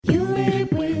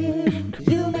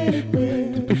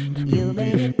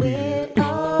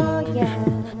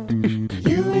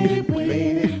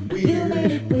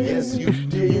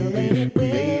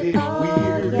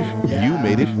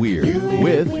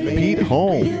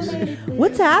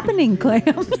What's happening,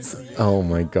 Clams? Oh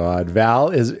my God. Val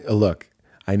is, look,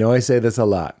 I know I say this a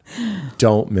lot.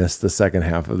 Don't miss the second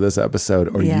half of this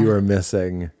episode or you are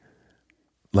missing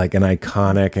like an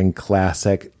iconic and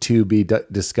classic to be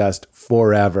discussed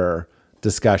forever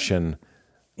discussion.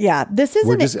 Yeah, this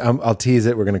isn't... I'll tease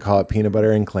it. We're going to call it Peanut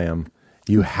Butter and Clam.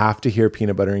 You have to hear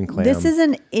Peanut Butter and Clam. This is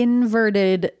an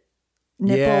inverted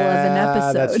nipple of an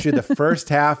episode. That's true. The first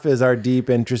half is our deep,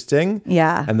 interesting.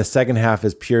 Yeah. And the second half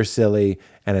is pure silly,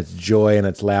 and it's joy and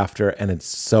it's laughter, and it's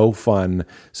so fun.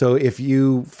 So if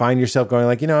you find yourself going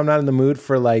like, I'm not in the mood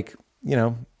for like,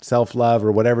 self-love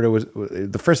or whatever it was,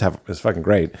 the first half was fucking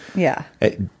great. Yeah.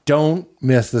 Don't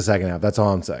miss the second half. That's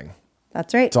all I'm saying.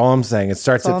 That's right. That's all I'm saying. It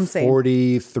starts at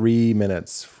 43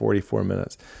 minutes, 44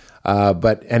 minutes.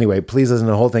 But anyway, please listen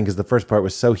to the whole thing because the first part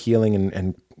was so healing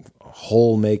and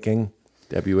hole making.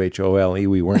 WHOLE.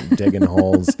 We weren't digging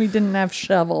holes. We didn't have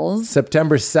shovels.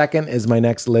 September 2nd is my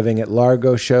next Living at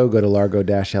Largo show. Go to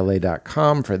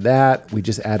largo-la.com for that. We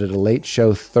just added a late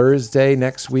show Thursday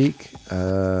next week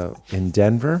in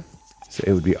Denver. So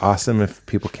it would be awesome if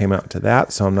people came out to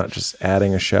that. So I'm not just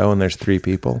adding a show and there's 3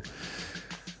 people.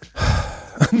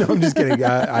 No, I'm just kidding.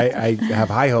 I have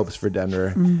high hopes for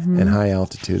Denver and high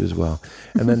altitude as well.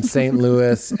 And then St.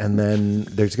 Louis. And then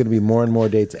there's going to be more and more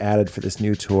dates added for this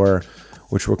new tour,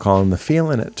 which we're calling the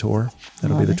Feelin' It Tour.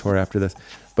 That'll be the tour after this.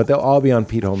 But they'll all be on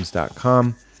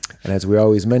PeteHolmes.com. And as we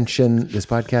always mention, this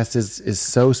podcast is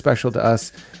so special to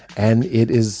us. And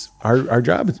it is our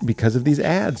job because of these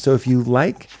ads. So if you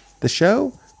like the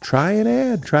show, try an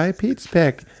ad. Try Pete's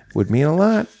Pick. Would mean a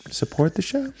lot. Support the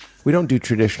show. We don't do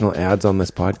traditional ads on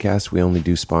this podcast. We only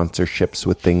do sponsorships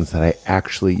with things that I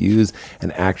actually use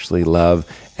and actually love.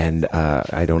 And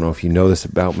I don't know if you know this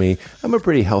about me. I'm a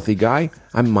pretty healthy guy.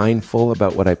 I'm mindful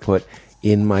about what I put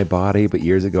in my body. But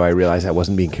years ago, I realized I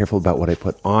wasn't being careful about what I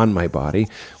put on my body,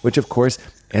 which of course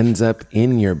ends up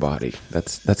in your body.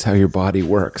 That's how your body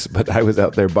works. But I was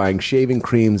out there buying shaving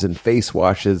creams and face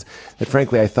washes that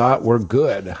frankly I thought were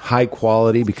good, high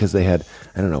quality because they had,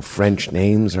 French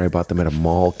names, or I bought them at a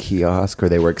mall kiosk, or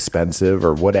they were expensive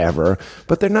or whatever.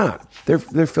 But they're not. They're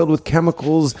filled with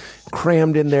chemicals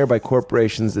crammed in there by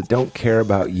corporations that don't care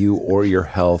about you or your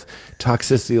health,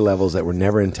 toxicity levels that were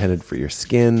never intended for your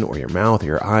skin or your mouth or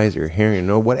your eyes or your hair,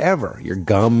 whatever, your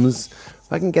gums.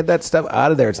 I can get that stuff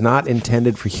out of there. It's not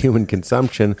intended for human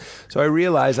consumption. So I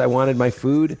realized I wanted my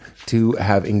food to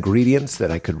have ingredients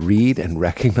that I could read and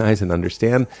recognize and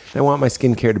understand. And I want my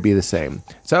skincare to be the same.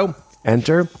 So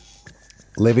enter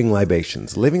Living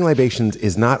Libations. Living Libations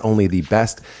is not only the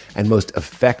best and most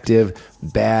effective,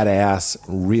 badass,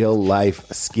 real-life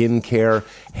skincare,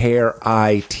 hair,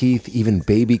 eye, teeth, even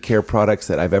baby care products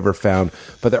that I've ever found,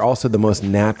 but they're also the most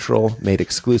natural, made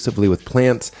exclusively with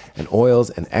plants and oils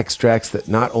and extracts that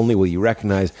not only will you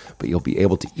recognize, but you'll be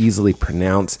able to easily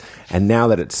pronounce. And now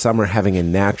that it's summer, having a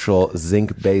natural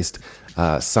zinc-based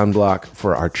sunblock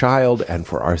for our child and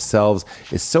for ourselves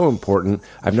is so important.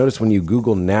 I've noticed when you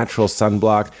Google natural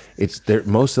sunblock,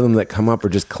 most of them that come up are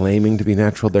just claiming to be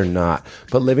natural. They're not.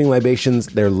 But Living Libations,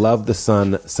 their Love the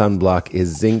Sun sunblock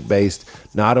is zinc-based,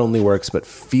 not only works, but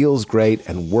feels great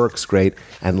and works great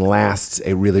and lasts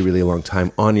a really, really long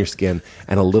time on your skin.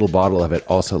 And a little bottle of it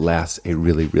also lasts a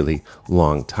really, really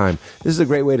long time. This is a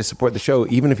great way to support the show.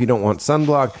 Even if you don't want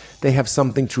sunblock, they have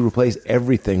something to replace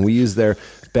everything. We use their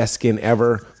Best Skin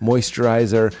Ever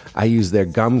moisturizer. I use their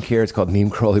gum care. It's called Neem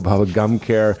Crowley Baba Gum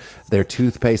Care. Their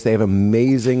toothpaste. They have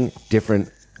amazing different,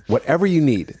 whatever you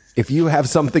need. If you have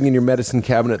something in your medicine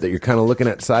cabinet that you're kind of looking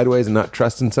at sideways and not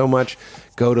trusting so much,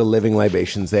 go to Living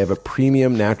Libations. They have a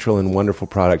premium, natural, and wonderful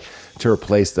product to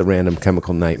replace the random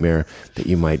chemical nightmare that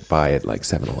you might buy at like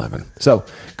 7-Eleven. So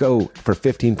go for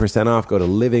 15% off. Go to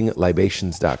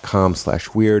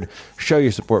livinglibations.com/weird. Show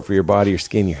your support for your body, your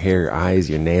skin, your hair, your eyes,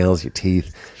 your nails, your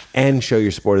teeth, and show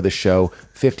your support of the show.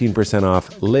 15% off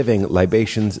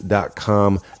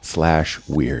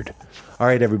livinglibations.com/weird. All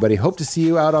right, everybody. Hope to see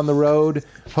you out on the road.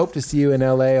 Hope to see you in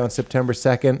LA on September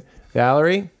 2nd.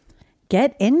 Valerie?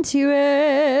 Get into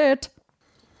it.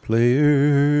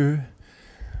 Player,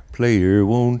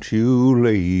 won't you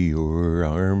lay your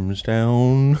arms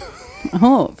down?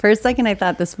 Oh, for a second, I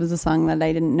thought this was a song that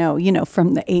I didn't know,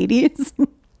 from the 80s.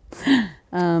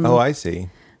 I see.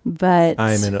 But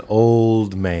I'm an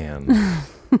old man.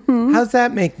 How's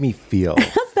that make me feel?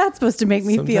 How's that supposed to make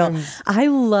me feel? I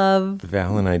love...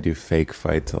 Val and I do fake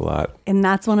fights a lot. And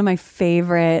that's one of my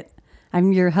favorite...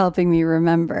 you're helping me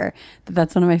remember that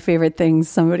that's one of my favorite things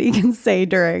somebody can say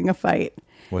during a fight.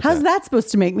 How's that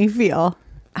supposed to make me feel?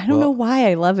 I don't know why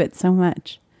I love it so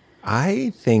much.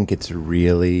 I think it's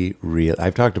really, real.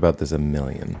 I've talked about this a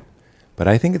million, But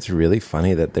I think it's really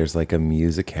funny that there's like a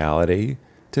musicality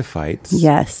to fights.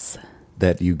 Yes.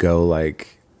 That you go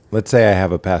like, let's say I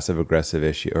have a passive aggressive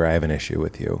issue or I have an issue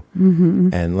with you. Mm-hmm.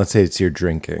 And let's say it's your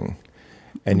drinking.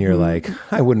 And you're like,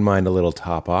 I wouldn't mind a little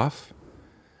top off.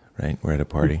 Right? We're at a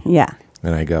party. Yeah.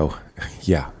 And I go,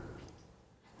 yeah.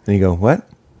 And you go, what?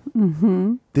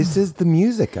 Mm-hmm. This is the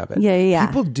music of it. Yeah.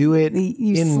 People do it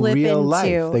in real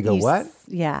life. They go, what?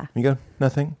 Yeah. You go,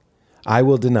 nothing. I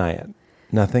will deny it.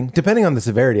 Nothing. Depending on the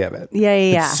severity of it. Yeah.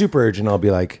 If it's super urgent, I'll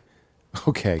be like,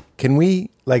 okay, can we,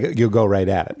 like, you'll go right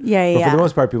at it. Yeah. But for the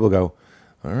most part, people go,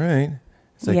 all right.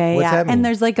 It's like, what's that mean? And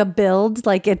there's like a build,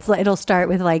 like it'll start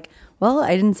with like, well,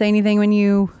 I didn't say anything when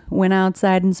you went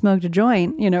outside and smoked a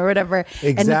joint, or whatever. Exactly.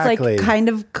 And it's like kind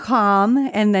of calm.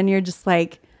 And then you're just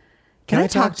like, can I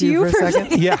talk to you for a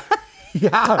second? Yeah.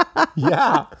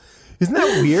 Isn't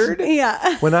that weird?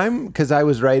 Yeah. Because I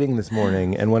was writing this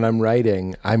morning, and when I'm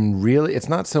writing, it's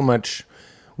not so much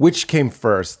which came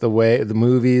first, the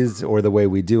movies or the way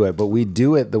we do it, but we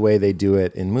do it the way they do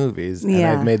it in movies. And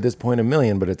I've made this point a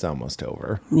million, but it's almost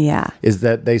over. Yeah. Is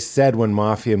that they said when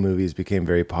mafia movies became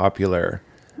very popular,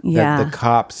 that the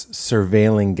cops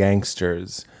surveilling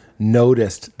gangsters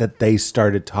noticed that they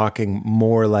started talking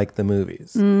more like the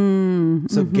movies. So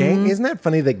isn't that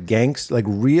funny that like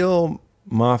real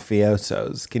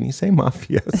mafiosos, can you say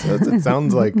mafiosos? It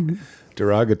sounds like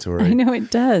derogatory. I know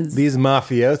it does. These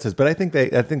mafiosos, but I think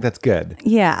that's good.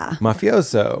 Yeah.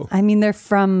 Mafioso. I mean, they're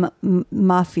from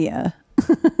mafia.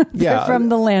 They're from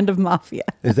the land of mafia.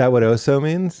 Is that what oso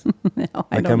means? No,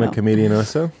 I don't know. I'm a comedian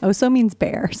oso? Oso means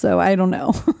bear, so I don't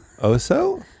know.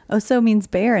 Oso? Oso means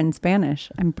bear in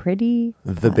Spanish. I'm pretty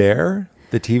The Bear?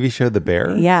 The TV show The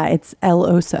Bear? Yeah, it's El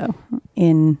Oso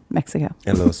in Mexico.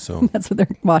 El Oso. That's what they're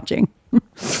watching.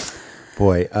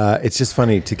 Boy, it's just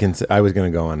funny to consider. I was going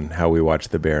to go on how we watch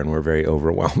The Bear, and we're very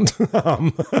overwhelmed.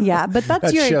 Yeah, but that's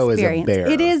that your show experience. Is a bear.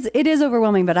 It is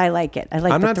overwhelming, but I like it.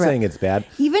 I'm not saying it's bad.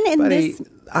 Even in this,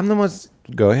 I'm the most.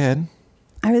 Go ahead.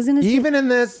 I was going to say, even in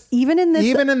this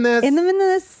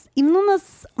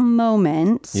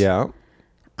moment. Yeah.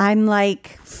 I'm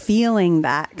like feeling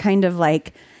that kind of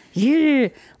like, yeah,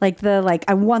 like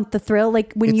I want the thrill.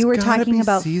 Like when you were talking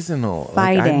about seasonal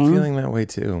fighting, like I'm feeling that way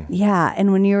too. Yeah,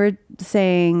 and when you were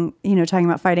saying, talking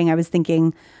about fighting, I was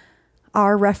thinking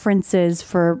our references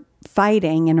for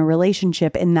fighting in a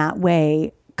relationship in that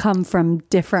way come from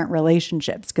different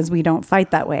relationships because we don't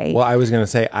fight that way. Well, I was going to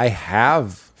say I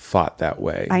have fought that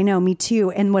way. I know, me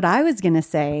too. And what I was going to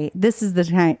say, this is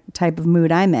the type of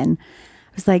mood I'm in.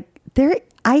 I was like,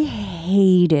 I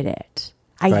hated it.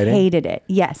 Hated it.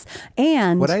 Yes.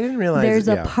 And what I didn't realize, there's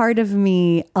a part of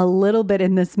me a little bit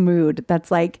in this mood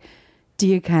that's like, do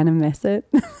you kind of miss it?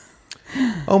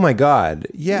 Oh my God.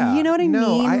 Yeah. You know what I mean?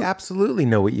 No, I absolutely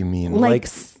know what you mean. Like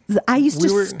I used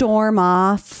to storm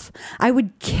off. I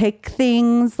would kick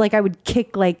things. Like I would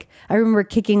kick, like, I remember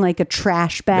kicking like a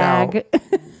trash bag. Now,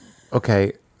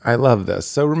 okay. I love this.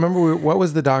 So remember, what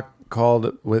was the doc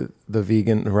called with the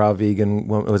raw vegan?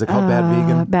 Was it called Bad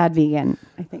Vegan? Bad Vegan,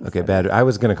 I think. Okay, Bad. I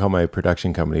was going to call my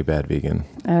production company Bad Vegan.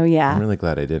 Oh yeah. I'm really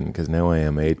glad I didn't, because now I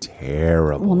am a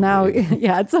terrible. Well, now, vegan.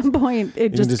 Yeah, at some point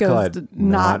it just goes to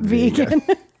not vegan.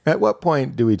 At what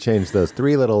point do we change those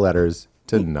 3 little letters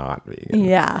to not vegan?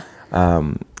 Yeah.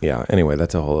 Yeah. Anyway,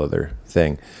 that's a whole other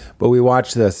thing. But we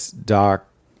watched this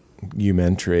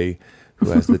documentary,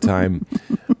 who has the time,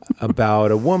 about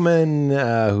a woman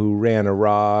who ran a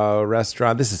raw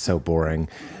restaurant. This is so boring.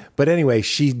 But anyway,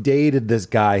 she dated this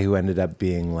guy who ended up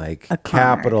being like a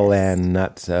capital N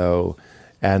nutso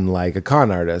and like a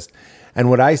con artist. And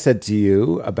what I said to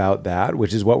you about that,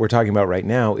 which is what we're talking about right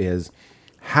now, is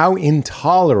how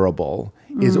intolerable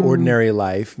is ordinary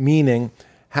life? Meaning,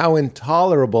 how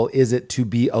intolerable is it to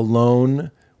be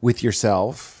alone with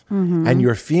yourself and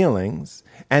your feelings,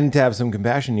 and to have some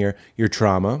compassion, your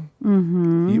trauma,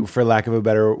 for lack of a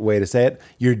better way to say it,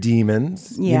 your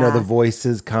demons, the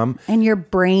voices come. And your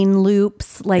brain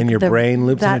loops. Like, and your brain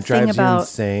loops, and it drives you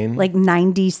insane. Like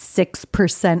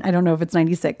 96%, I don't know if it's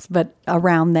 96, but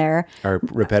around there. Are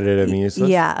repetitive and useless?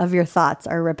 Yeah, of your thoughts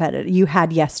are repetitive. You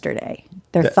had yesterday.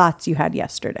 They're thoughts you had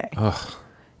yesterday. Oh,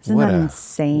 Isn't that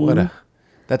insane?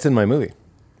 That's in my movie.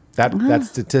 That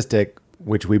statistic,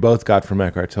 which we both got from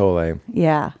Eckhart Tolle.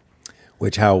 Yeah.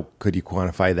 Which, how could you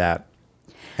quantify that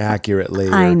accurately?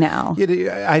 I know.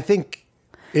 I think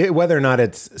whether or not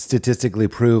it's statistically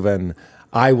proven,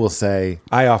 I will say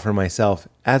I offer myself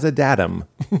as a datum.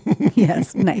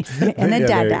 Yes, nice. And a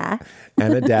dada.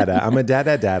 And a dada. I'm a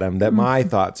dada datum, that my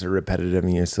thoughts are repetitive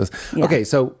and useless. Yeah. Okay,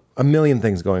 so a million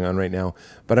things going on right now,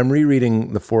 but I'm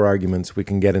rereading the 4 arguments. We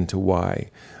can get into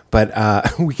why. But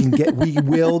we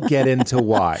will get into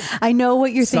why. I know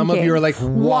what you're Some thinking. of you are like,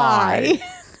 why?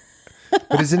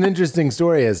 But it's an interesting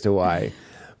story as to why.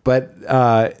 But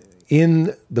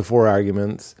in the 4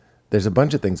 arguments, there's a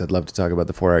bunch of things I'd love to talk about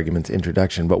the 4 arguments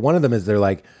introduction. But one of them is they're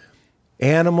like,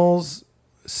 animals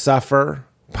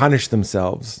punish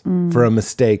themselves for a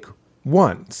mistake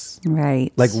once.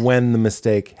 Right. Like when the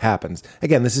mistake happens.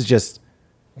 Again, this is just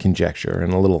conjecture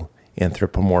and a little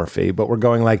anthropomorphy, but we're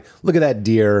going like, look at that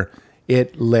deer.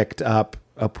 It licked up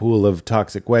a pool of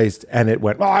toxic waste and it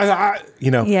went, you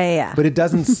know. Yeah. But it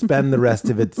doesn't spend the rest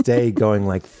of its day going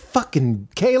like, fucking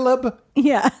Caleb.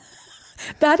 Yeah.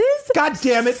 That is, God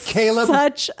damn it, Caleb.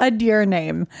 Such a deer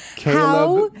name. Caleb.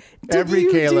 How did Every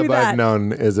you Caleb do that? I've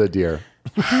known is a deer.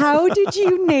 How did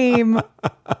you name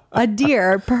a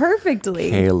deer perfectly?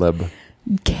 Caleb.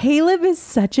 Caleb is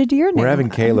such a deer name. We're having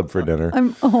Caleb for dinner.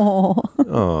 Oh,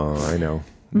 I know.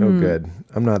 No good.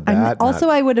 I'm not that. also,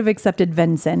 I would have accepted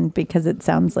Vincent because it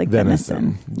sounds like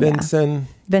venison. Vincent.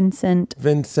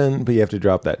 Vincent. But you have to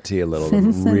drop that T a little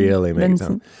Vincent. to really make it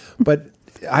sound. But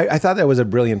I thought that was a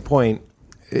brilliant point.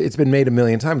 It's been made a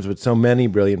million times, but so many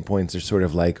brilliant points are sort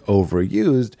of like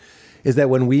overused, is that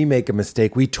when we make a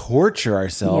mistake, we torture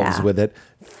ourselves with it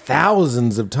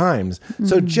thousands of times.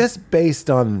 So just based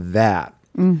on that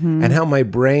and how my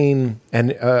brain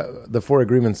and the 4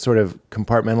 agreements sort of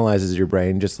compartmentalizes your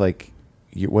brain, just like,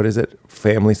 what is it?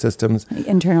 Family systems?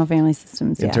 Internal family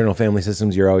systems, Internal family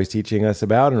systems you're always teaching us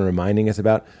about and reminding us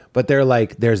about. But they're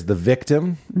like, there's the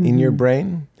victim in your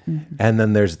brain, and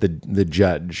then there's the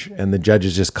judge. And the judge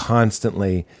is just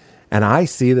constantly, and I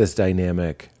see this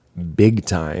dynamic big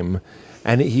time.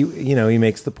 And he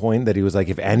makes the point that he was like,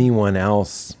 if anyone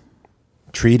else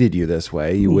treated you this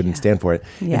way, you wouldn't stand for it.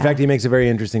 Yeah. In fact, he makes a very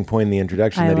interesting point in the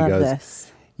introduction that he goes, this.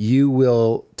 you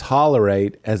will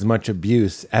tolerate as much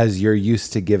abuse as you're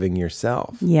used to giving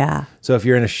yourself. Yeah. So if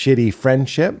you're in a shitty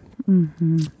friendship,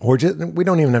 or just, we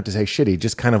don't even have to say shitty,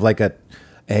 just kind of like a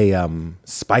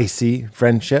spicy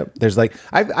friendship. There's like,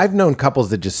 I've known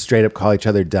couples that just straight up call each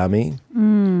other dummy.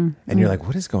 And you're like,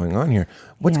 what is going on here?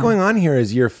 What's going on here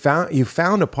is you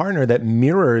found a partner that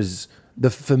mirrors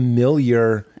the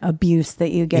familiar abuse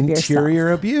that you give interior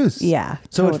yourself. abuse. Yeah.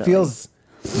 So totally. it feels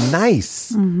nice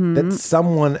that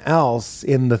someone else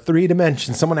in the 3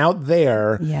 dimensions, someone out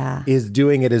there is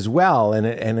doing it as well. And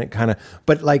it kind of,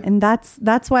 but like, and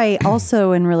that's why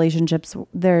also in relationships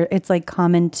there, it's like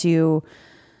common to,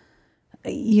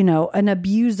 an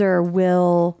abuser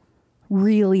will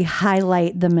really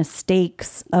highlight the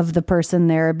mistakes of the person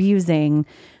they're abusing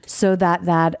so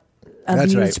that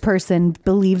abused person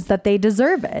believes that they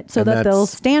deserve it, so that they'll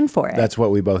stand for it. That's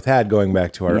what we both had going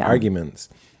back to our arguments.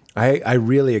 I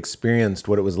really experienced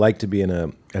what it was like to be in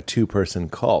a 2-person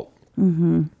cult.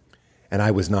 And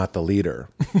I was not the leader.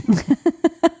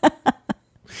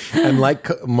 And like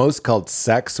most cults,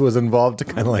 sex was involved to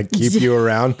kind of like keep you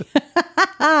around.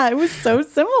 It was so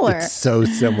similar. It's so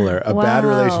similar. A bad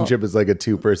relationship is like a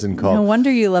 2-person cult. No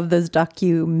wonder you love those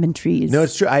documentaries. No,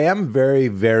 it's true. I am very,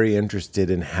 very interested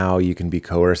in how you can be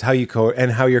coerced, how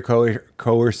you're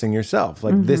coercing yourself.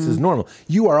 Like this is normal.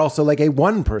 You are also like a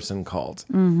 1-person cult,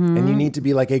 and you need to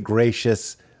be like a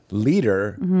gracious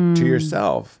leader to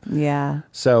yourself. Yeah.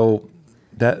 So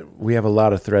that we have a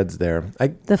lot of threads there.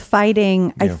 The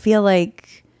fighting, I feel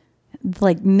like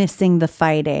missing the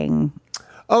fighting.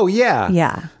 Oh, yeah.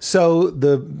 Yeah. So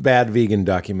the Bad Vegan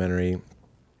documentary,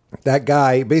 that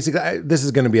guy, basically, this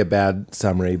is going to be a bad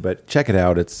summary, but check it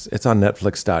out. It's on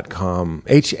netflix.com.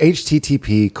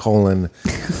 http://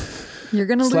 You're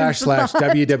going to lose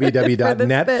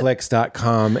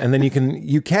www.netflix.com. And then you can,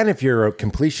 if you're a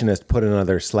completionist, put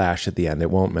another / at the end.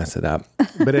 It won't mess it up.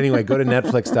 But anyway, go to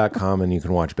netflix.com and you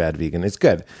can watch Bad Vegan. It's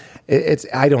good.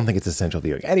 I don't think it's essential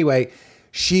viewing. Anyway,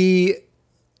 she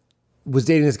was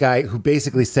dating this guy who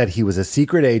basically said he was a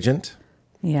secret agent.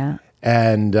 Yeah.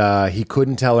 And he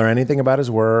couldn't tell her anything about his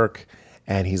work.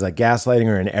 And he's like gaslighting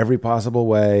her in every possible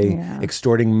way,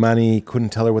 extorting money. Couldn't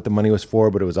tell her what the money was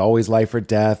for, but it was always life or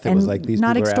death. It was like, these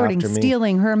not people extorting, are after me.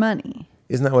 stealing her money.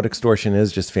 Isn't that what extortion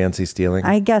is? Just fancy stealing?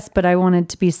 I guess, but I wanted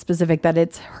to be specific that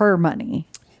it's her money.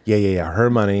 Yeah.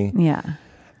 Her money. Yeah.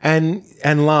 And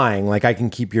lying, like I can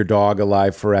keep your dog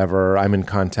alive forever. I'm in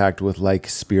contact with like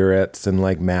spirits and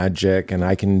like magic, and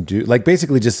I can do like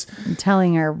basically just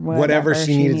telling her whatever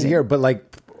she needed to hear, but like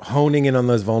honing in on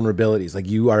those vulnerabilities. Like,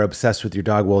 you are obsessed with your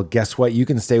dog. Well, guess what? You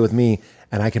can stay with me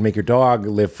and I can make your dog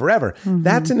live forever.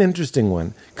 That's an interesting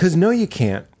one, because no, you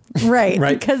can't. Right.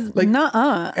 Right? Because Like,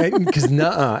 nuh-uh. Because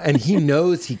and he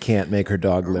knows he can't make her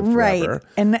dog live forever. Right.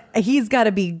 And he's got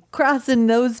to be crossing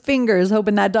those fingers,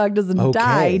 hoping that dog doesn't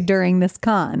die during this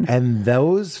con. And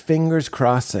those fingers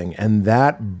crossing and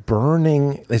that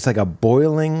burning, it's like a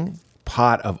boiling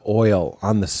pot of oil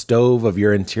on the stove of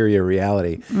your interior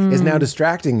reality is now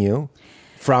distracting you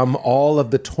from all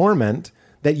of the torment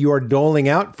that you are doling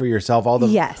out for yourself, all the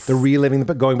reliving,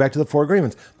 going back to the 4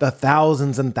 agreements, the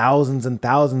thousands and thousands and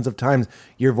thousands of times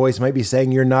your voice might be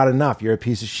saying you're not enough, you're a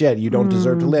piece of shit, you don't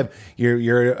deserve to live,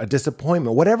 you're a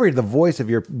disappointment, whatever the voice of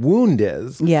your wound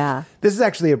is. Yeah. This is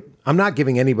actually, I'm not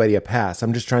giving anybody a pass.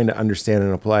 I'm just trying to understand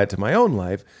and apply it to my own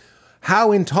life.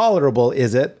 How intolerable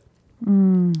is it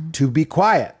to be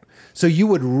quiet? So you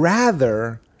would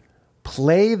rather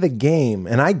play the game,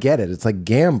 and I get it. It's like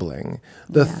gambling.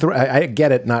 I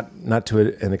get it, not to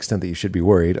an extent that you should be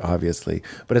worried, obviously,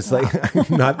 but it's like I'm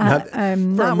for not a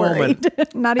moment. worried.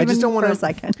 Not even I just don't for want a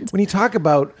second. When you talk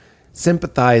about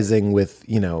sympathizing with,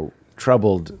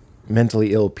 troubled,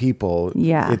 mentally ill people,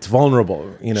 it's vulnerable.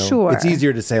 Sure. It's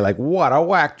easier to say like, "What a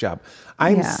whack job."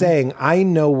 I'm saying I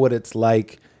know what it's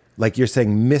like you're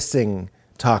saying, missing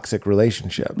toxic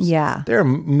relationships. Yeah. There are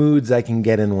moods I can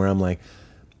get in where I'm like,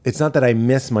 it's not that I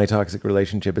miss my toxic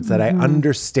relationship. It's that I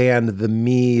understand the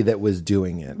me that was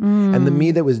doing it. And the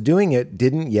me that was doing it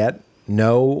didn't yet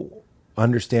know,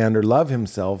 understand, or love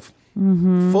himself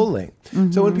fully.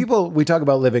 So when we talk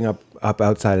about living up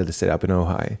outside of the city, up in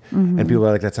Ojai, and people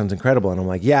are like, that sounds incredible. And I'm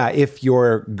like, yeah, if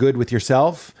you're good with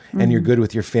yourself and you're good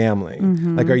with your family.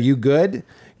 Like, are you good?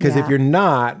 Because if you're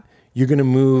not, you're going to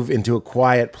move into a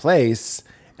quiet place.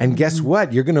 And guess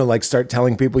what? You're going to like start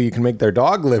telling people you can make their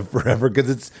dog live forever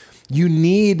because you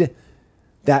need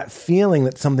that feeling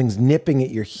that something's nipping at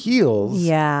your heels.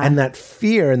 Yeah. And that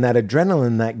fear and that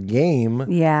adrenaline, that game.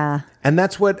 Yeah. And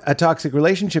that's what a toxic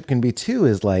relationship can be too,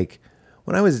 is like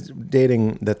when I was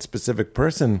dating that specific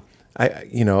person,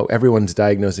 everyone's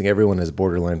diagnosing everyone as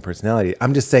borderline personality.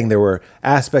 I'm just saying there were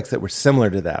aspects that were similar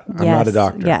to that. I'm not a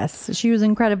doctor. Yes. She was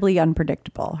incredibly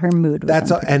unpredictable. Her mood was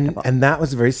unpredictable. And that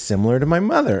was very similar to my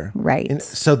mother. Right. And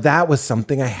so that was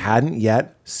something I hadn't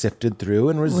yet sifted through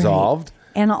and resolved. Right.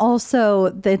 And also,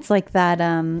 it's like that...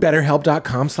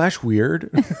 BetterHelp.com/weird.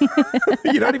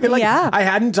 You know what I mean? Like, I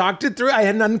hadn't talked it through. I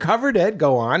hadn't uncovered it.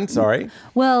 Go on. Sorry.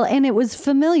 Well, and it was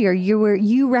familiar.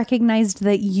 You recognized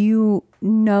that you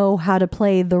know how to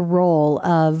play the role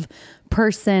of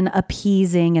person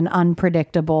appeasing and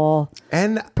unpredictable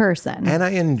person. And I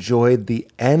enjoyed the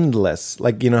endless,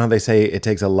 like, how they say it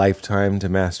takes a lifetime to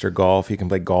master golf. You can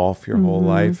play golf your whole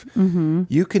life.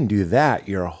 You can do that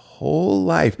your whole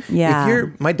life. Yeah.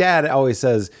 My dad always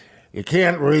says, you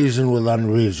can't reason with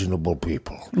unreasonable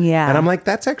people. Yeah. And I'm like,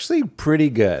 that's actually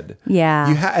pretty good.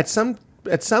 Yeah. At some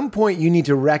point you need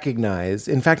to recognize,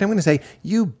 in fact, I'm going to say,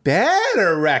 you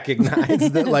better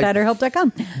recognize that, like,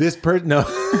 BetterHelp.com.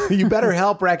 You better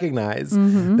help recognize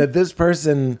that this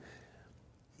person,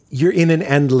 you're in an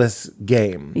endless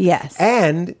game. Yes.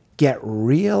 And get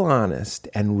real honest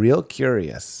and real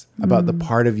curious about the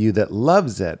part of you that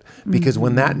loves it. Because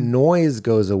when that noise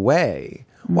goes away,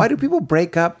 why do people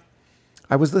break up?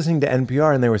 I was listening to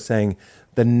NPR and they were saying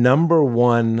the number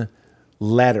one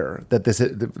letter that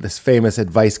this famous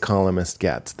advice columnist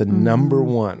gets, the number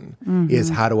one is,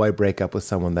 how do I break up with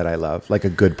someone that I love? Like a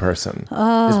good person.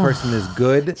 This person is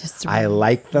good. I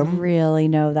like them. Really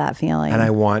know that feeling. And I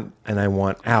want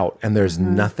out. And there's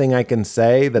nothing I can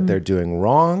say that they're doing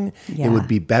wrong. Yeah. It would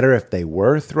be better if they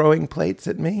were throwing plates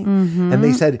at me. And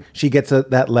they said she gets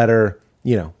that letter,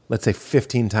 let's say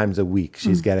 15 times a week.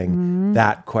 She's getting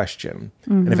that question.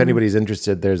 And if anybody's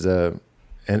interested, there's an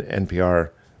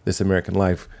NPR This American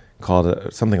Life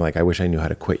called something like, I wish I knew how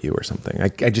to quit you or something. I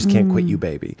just can't quit you,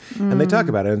 baby. And they talk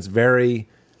about it. And it's very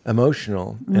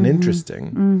emotional and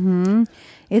interesting.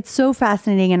 It's so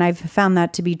fascinating. And I've found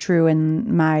that to be true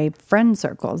in my friend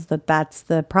circles, that's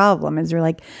the problem is you're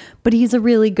like, but he's a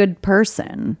really good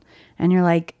person. And you're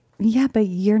like, yeah, but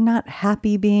you're not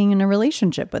happy being in a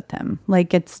relationship with him.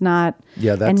 Like, it's not.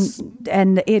 Yeah, that's.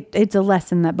 And it's a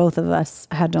lesson that both of us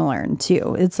had to learn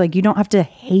too. It's like, you don't have to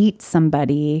hate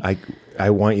somebody.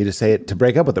 I want you to say it, to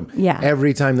break up with them. Yeah.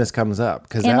 Every time this comes up,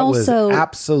 because that was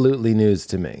absolutely news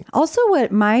to me. Also,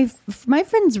 what my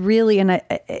friends really, and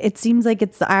it seems like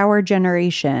it's our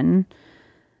generation.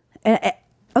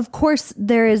 Of course,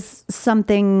 there is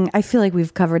something. I feel like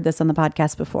we've covered this on the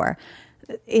podcast before.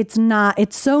 It's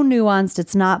so nuanced.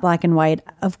 It's not black and white.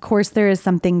 Of course, there is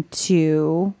something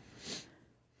to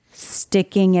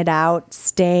sticking it out,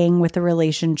 staying with a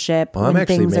relationship when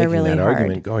things are really hard. I'm actually making that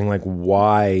argument, going like,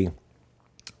 why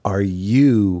are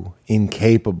you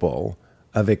incapable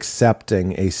of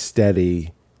accepting a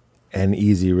steady and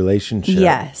easy relationship.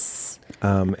 Yes.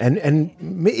 And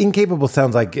incapable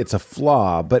sounds like it's a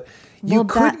flaw, but you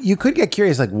could get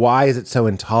curious, like, why is it so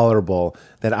intolerable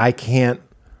that I can't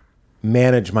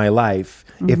manage my life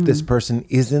if this person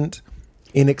isn't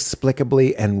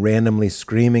inexplicably and randomly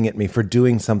screaming at me for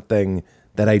doing something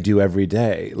that I do every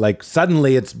day? Like,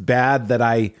 suddenly it's bad that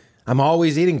I'm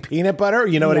always eating peanut butter.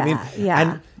 You know what I mean?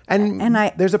 Yeah. And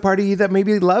there's a part of you that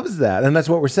maybe loves that, and that's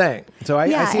what we're saying. So I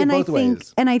see it both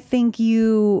ways. And I think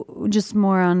you just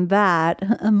more on that.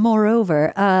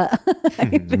 Moreover,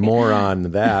 more on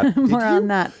that. More on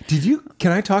that.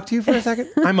 Can I talk to you for a second?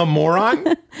 I'm a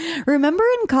moron. Remember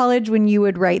in college when you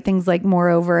would write things like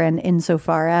moreover and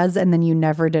insofar as, and then you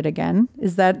never did again?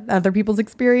 Is that other people's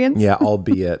experience? Yeah,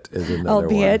 albeit is another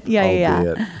albeit, one.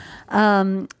 Yeah.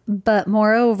 But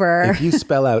moreover, if you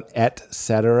spell out et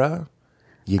cetera,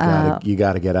 you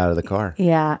gotta get out of the car.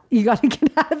 Yeah, you gotta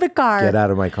get out of the car. Get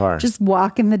out of my car. Just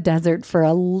walk in the desert for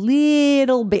a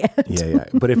little bit. Yeah.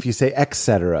 But if you say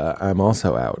etc., I'm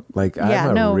also out. Like,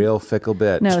 I'm a real fickle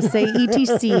bitch. No, say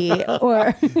etc.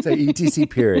 or say etc.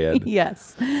 period.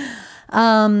 Yes. It's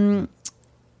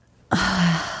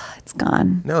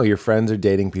gone. No, your friends are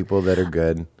dating people that are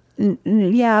good.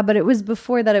 Yeah, but it was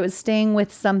before that. It was staying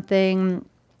with something.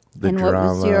 And drama.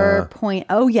 What was your point?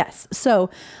 Oh, yes. So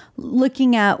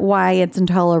looking at why it's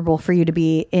intolerable for you to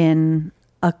be in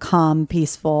a calm,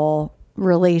 peaceful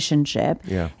relationship.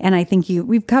 Yeah. And I think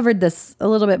we've covered this a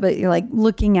little bit, but you're like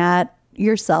looking at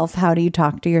yourself. How do you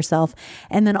talk to yourself?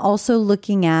 And then also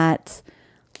looking at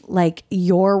like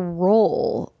your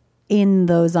role in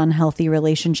those unhealthy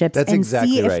relationships. That's and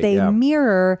exactly see if right. they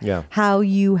mirror Yeah. how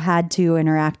you had to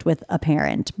interact with a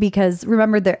parent. Because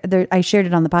remember, I shared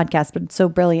it on the podcast, but it's so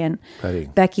brilliant. Buddy.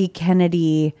 Becky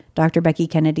Kennedy, Dr. Becky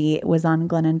Kennedy was on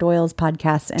Glennon Doyle's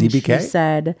podcast, and DBK? she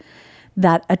said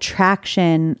that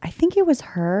attraction, I think it was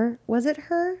her. Was it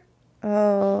her?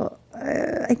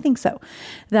 I think so.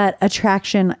 That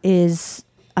attraction is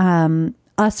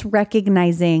us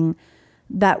recognizing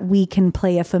that we can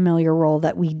play a familiar role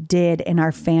that we did in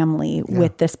our family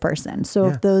with this person. So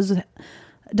if those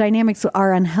dynamics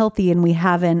are unhealthy and we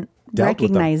haven't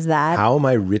recognized that. How am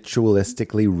I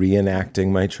ritualistically reenacting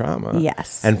my trauma?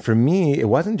 Yes. And for me, it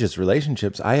wasn't just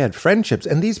relationships. I had friendships,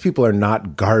 and these people are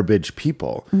not garbage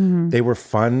people. They were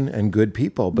fun and good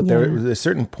people, but there was a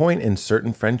certain point in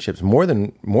certain friendships, more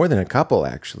than a couple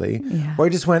actually, where I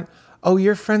just went, oh,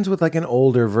 you're friends with like an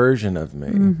older version of me.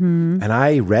 And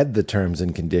I read the terms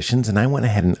and conditions, and I went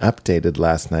ahead and updated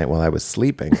last night while I was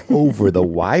sleeping over the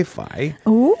Wi-Fi.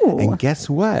 Ooh. And guess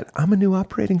what? I'm a new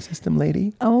operating system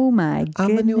lady. Oh my goodness.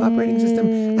 I'm a new operating system.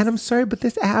 And I'm sorry, but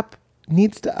this app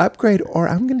needs to upgrade or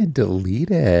I'm going to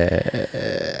delete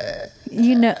it.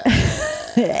 You know.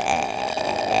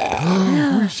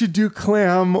 We should do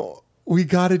clam. We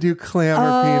got to do clam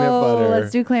or peanut butter.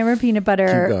 Let's do clam or peanut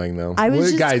butter. Keep going though.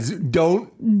 Guys,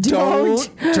 don't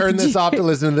turn this off to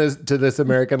listen to this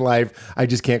American Life. I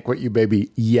just can't quit you, baby,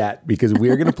 yet, because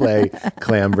we're going to play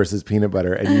clam versus peanut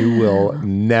butter, and you will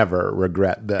never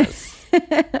regret this.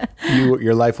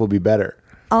 Your life will be better.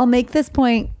 I'll make this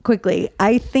point quickly.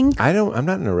 I'm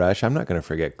not in a rush. I'm not going to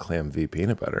forget clam v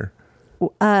peanut butter.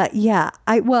 Yeah.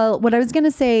 What I was going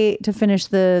to say to finish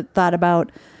the thought about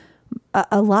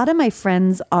a lot of my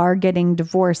friends are getting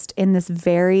divorced in this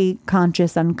very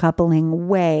conscious uncoupling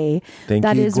way. Thank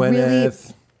you,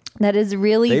 Gwyneth. That is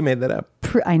really. They made that up.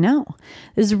 I know.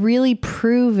 Is really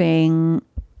proving,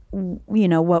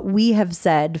 what we have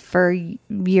said for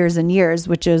years and years,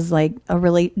 which is like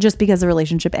just because a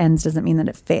relationship ends doesn't mean that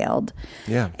it failed.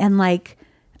 Yeah. And like,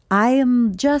 I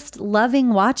am just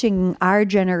loving watching our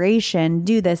generation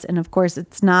do this. And of course,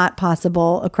 it's not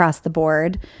possible across the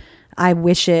board. I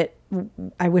wish it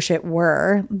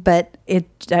were, but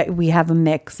we have a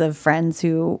mix of friends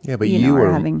who, but you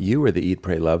were the eat,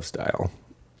 pray, love style,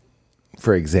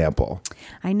 for example.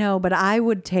 I know, but I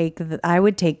would take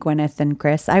Gwyneth and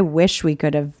Chris. I wish we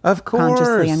could have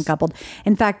consciously uncoupled.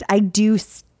 In fact, I do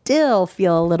still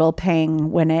feel a little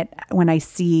pang when I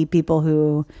see people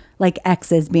who like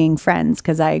exes being friends,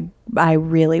 because I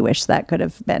really wish that could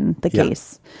have been the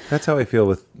case. That's how I feel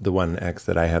with the one ex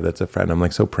that I have that's a friend. I'm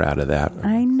like so proud of that.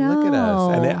 I know. Look at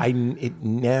us. And it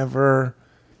never,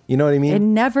 you know what I mean? It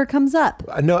never comes up.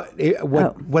 No,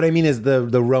 what I mean is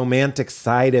the romantic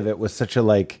side of it was such a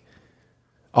like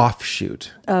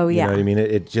offshoot. Oh yeah. You know what I mean?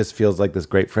 It just feels like this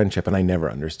great friendship, and I never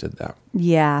understood that.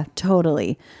 Yeah,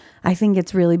 totally. I think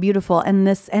it's really beautiful. And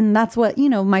that's what,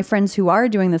 my friends who are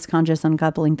doing this conscious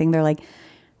uncoupling thing, they're like,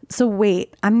 so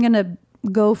wait, I'm going to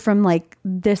go from like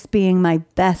this being my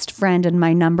best friend and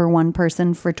my number one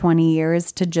person for 20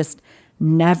 years to just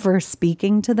never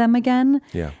speaking to them again.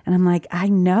 Yeah. And I'm like, I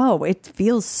know it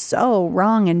feels so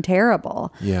wrong and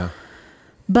terrible. Yeah.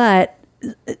 But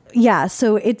yeah,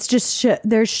 so it's just,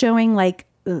 they're showing like,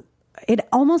 it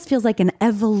almost feels like an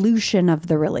evolution of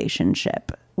the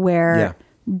relationship where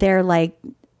they're like,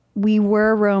 we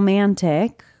were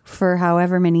romantic for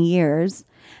however many years,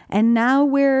 and now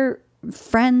we're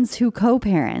friends who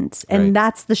co-parent, and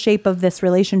that's the shape of this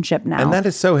relationship now. And that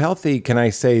is so healthy. Can I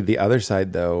say the other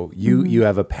side though? You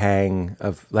have a pang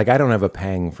of, like, I don't have a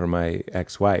pang for my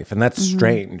ex-wife, and that's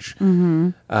strange.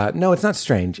 No, it's not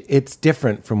strange. It's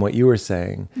different from what you were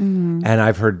saying. And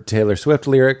I've heard Taylor Swift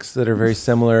lyrics that are very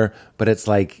similar, but it's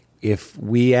like, if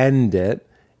we end it,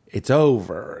 it's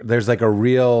over. There's like a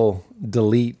real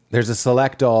delete. There's a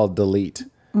select all delete.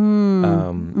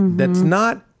 That's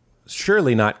not,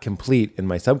 surely not complete in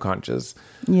my subconscious.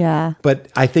 Yeah. But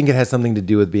I think it has something to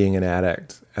do with being an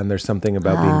addict. And there's something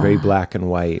about being very black and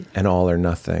white and all or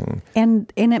nothing.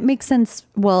 And it makes sense.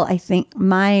 Well, I think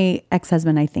my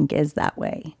ex-husband, I think, is that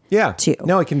way. Yeah. Too.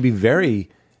 No, it can be very,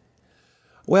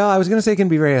 well, I was going to say it can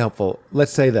be very helpful.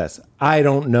 Let's say this. I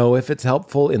don't know if it's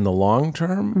helpful in the long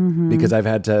term because I've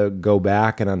had to go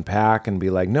back and unpack and be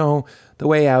like, no, the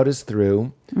way out is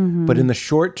through. But in the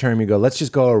short term, you go, let's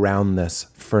just go around this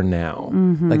for now.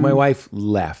 Like my wife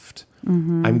left.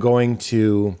 I'm going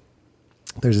to,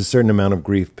 there's a certain amount of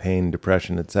grief, pain,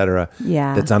 depression, etc.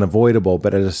 That's unavoidable.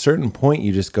 But at a certain point,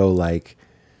 you just go like,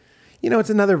 it's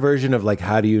another version of like,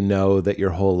 how do you know that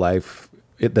your whole life,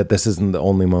 that this isn't the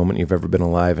only moment you've ever been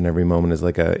alive and every moment is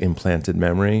like a implanted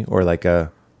memory or like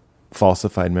a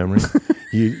falsified memory?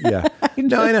 I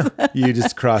know. You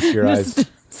just cross your eyes.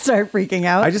 Start freaking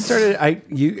out. I just started.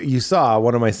 You saw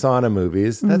one of my sauna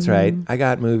movies. That's right. I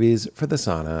got movies for the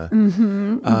sauna.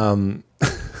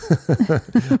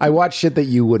 I watch shit that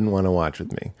you wouldn't want to watch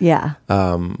with me. Yeah.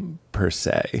 Per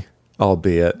se,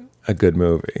 albeit a good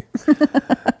movie.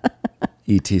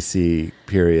 ETC.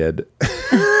 Period.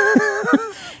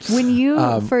 When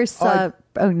you first saw,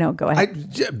 no, go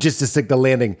ahead. Just to stick the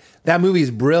landing. That movie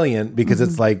is brilliant because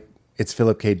it's like it's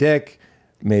Philip K. Dick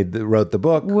wrote the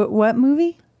book. What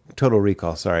movie? Total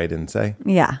Recall. Sorry, I didn't say.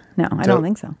 Yeah, no, I don't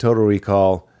think so. Total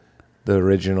Recall, the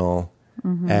original.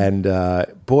 And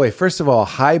boy, first of all,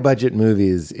 high budget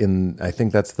movies in, I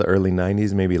think that's the early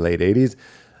 90s, maybe late 80s.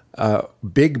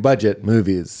 Big budget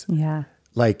movies. Yeah.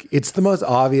 Like, it's the most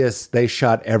obvious. They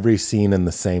shot every scene in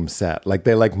the same set. Like,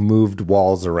 they like moved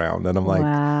walls around. And I'm like,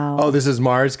 wow. Oh, this is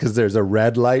Mars because there's a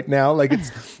red light now. Like,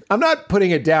 I'm not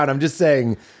putting it down. I'm just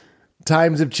saying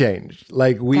times have changed.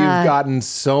 Like, we've gotten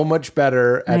so much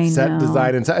better at set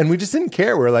design. And we just didn't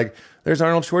care. We're like, there's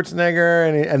Arnold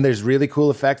Schwarzenegger and there's really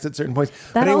cool effects at certain points.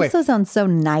 That also sounds so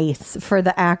nice for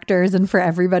the actors and for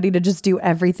everybody to just do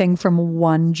everything from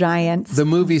one giant. The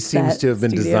movie seems to have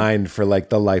been designed for like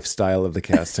the lifestyle of the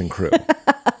cast and crew.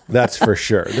 That's for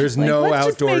sure. There's like, no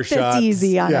outdoor just make shots. This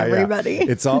easy on everybody. Yeah.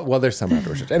 It's all, well, there's some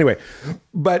outdoor shots. Anyway,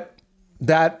 but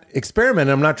that experiment,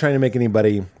 I'm not trying to make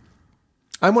anybody,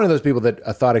 I'm one of those people that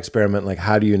a thought experiment, like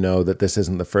how do you know that this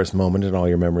isn't the first moment and all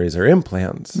your memories are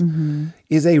implants,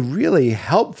 is a really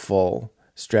helpful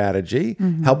strategy.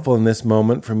 Helpful in this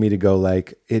moment for me to go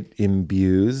like, it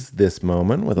imbues this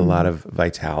moment with a lot of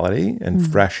vitality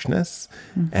and freshness.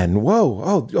 And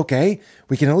okay,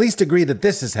 we can at least agree that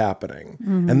this is happening.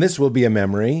 And this will be a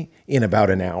memory in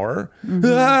about an hour.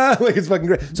 Like it's fucking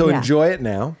great. So enjoy it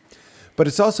now. But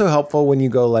it's also helpful when you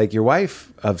go like your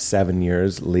wife of 7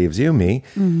 years leaves you, me,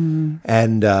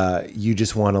 and you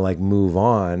just want to like move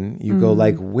on. You go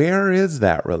like, where is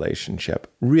that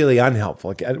relationship? Really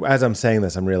unhelpful. As I'm saying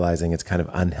this, I'm realizing it's kind of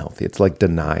unhealthy. It's like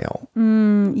denial.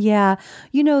 Yeah.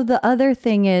 The other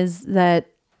thing is that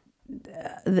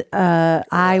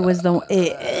I was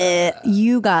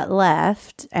you got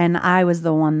left and I was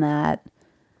the one that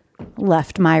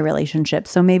left my relationship.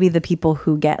 So maybe the people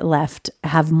who get left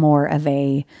have more of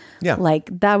a like,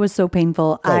 that was so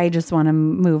painful. I just want to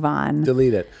move on.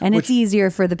 Delete it. And it's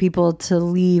easier for the people to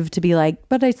leave to be like,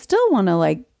 but I still want to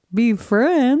like be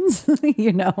friends, I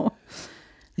don't know.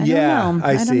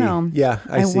 I see. Don't know. Yeah,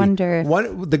 I see. Wonder.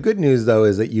 The good news, though,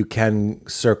 is that you can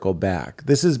circle back.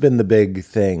 This has been the big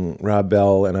thing. Rob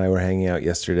Bell and I were hanging out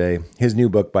yesterday. His new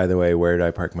book, by the way, Where Did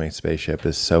I Park My Spaceship,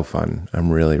 is so fun.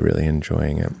 I'm really, really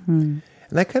enjoying it. And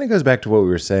that kind of goes back to what we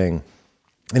were saying.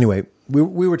 Anyway,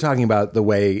 we were talking about the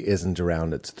way isn't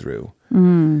around, it's through.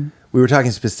 We were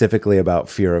talking specifically about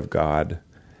fear of God.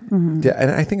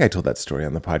 And I think I told that story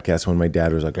on the podcast when my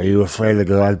dad was like, "Are you afraid of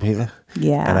God, Peter?"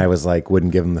 Yeah. And I was like,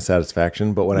 wouldn't give him the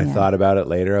satisfaction. But when I thought about it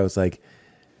later, I was like,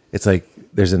 it's like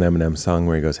there's an Eminem song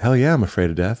where he goes, "Hell yeah, I'm afraid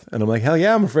of death." And I'm like, "Hell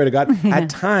yeah, I'm afraid of God." At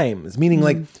times, meaning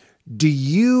like, do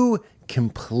you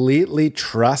completely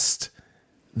trust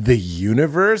the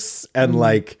universe and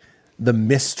like the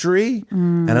mystery.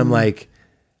 And I'm like,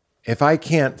 if I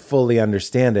can't fully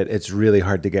understand it, it's really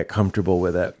hard to get comfortable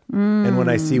with it. And when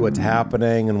I see what's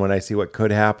happening and when I see what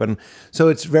could happen. So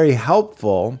it's very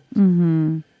helpful.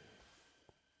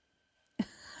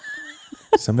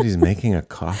 Somebody's making a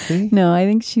coffee? No, I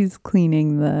think she's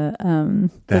cleaning the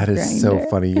That is grinder. so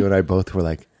funny. You and I both were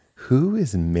like, who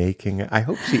is making I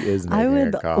hope she is making I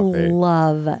would a coffee.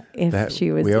 love if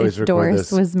if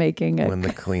Doris was making a when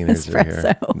the cleaners are here.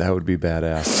 espresso. That would be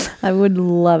badass. I would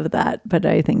love that, but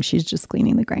I think she's just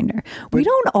cleaning the grinder. We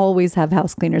don't always have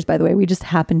house cleaners, by the way. We just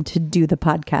happen to do the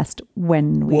podcast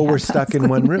when we're stuck in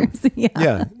one room.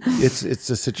 Yeah.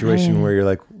 It's a situation where you're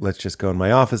like, let's just go in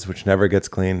my office, which never gets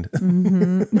cleaned.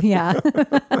 Yeah.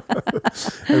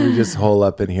 And we just hole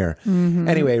up in here.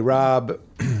 Anyway, Rob,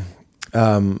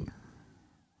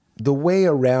 the way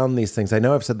around these things, I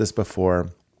know I've said this before,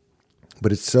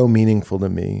 but it's so meaningful to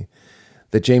me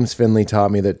that James Finley taught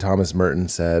me that Thomas Merton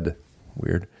said,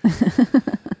 weird.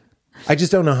 I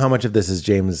just don't know how much of this is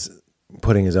James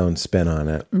putting his own spin on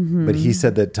it. But he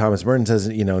said that Thomas Merton says,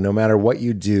 no matter what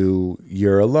you do,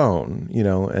 you're alone,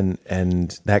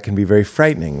 and that can be very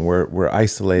frightening. We're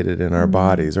isolated in our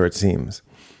bodies, or it seems.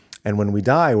 And when we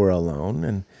die, we're alone.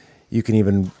 And you can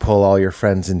even pull all your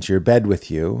friends into your bed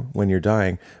with you when you're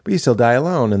dying, but you still die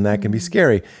alone, and that can be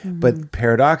scary. But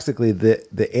paradoxically,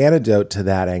 the antidote to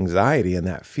that anxiety and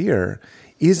that fear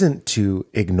isn't to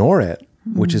ignore it,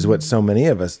 which is what so many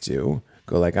of us do.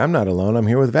 Go like, I'm not alone. I'm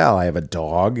here with Val. I have a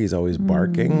dog. He's always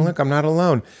barking. Look, I'm not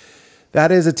alone. That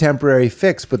is a temporary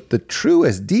fix, but the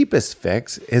truest, deepest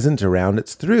fix isn't around,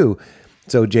 it's through.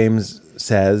 So James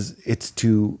says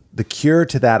the cure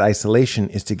to that isolation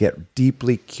is to get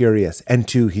deeply curious and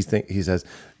he says,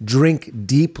 drink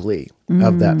deeply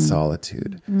of that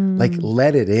solitude. Like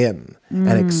let it in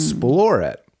and explore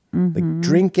it. Like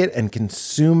drink it and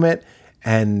consume it,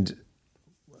 and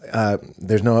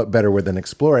there's no better word than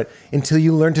explore it until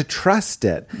you learn to trust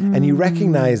it. And you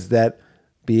recognize that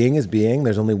being is being.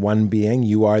 There's only one being.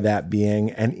 You are that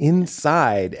being. And in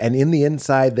the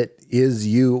inside that is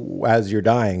you as you're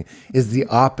dying is the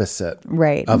opposite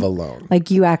of alone.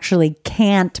 Like you actually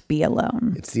can't be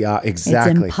alone. It's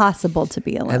exactly. It's impossible to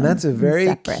be alone. And that's a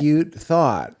very cute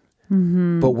thought.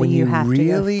 But when you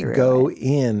really go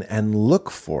in and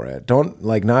look for it, don't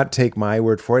not take my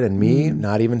word for it, and me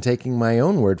not even taking my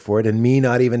own word for it, and me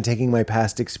not even taking my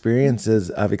past experiences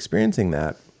of experiencing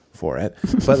that for it.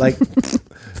 But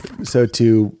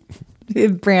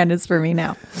brand is for me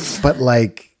now. But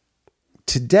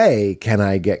today, can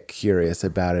I get curious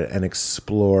about it and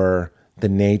explore the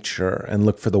nature and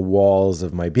look for the walls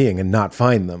of my being and not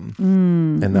find them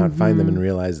and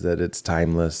realize that it's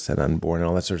timeless and unborn and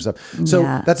all that sort of stuff. So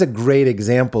that's a great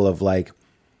example of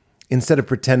instead of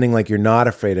pretending like you're not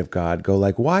afraid of God, go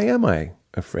why am I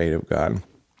afraid of God?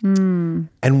 And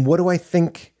what do I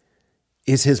think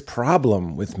is his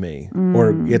problem with me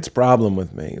or its problem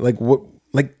with me?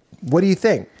 What do you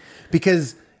think?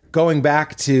 Because going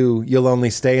back to you'll only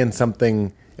stay in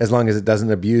something as long as it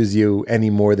doesn't abuse you any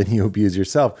more than you abuse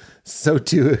yourself. So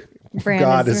too,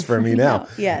 God is for me now.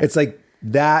 Yes. It's like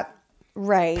that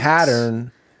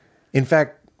pattern. In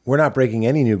fact, we're not breaking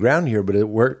any new ground here, but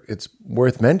it's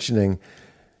worth mentioning.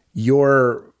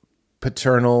 Your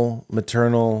paternal,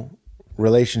 maternal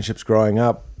relationships growing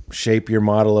up shape your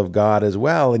model of God as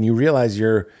well. And you realize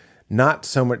you're not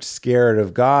so much scared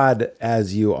of God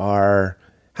as you are.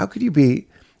 How could you be,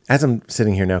 as I'm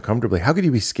sitting here now comfortably, how could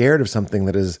you be scared of something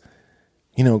that is,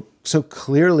 so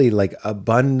clearly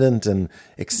abundant and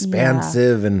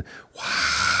expansive and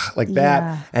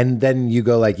that? And then you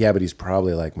go yeah, but he's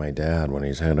probably like my dad when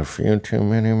he's had a few too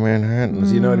many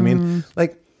Manhattans. You know what I mean?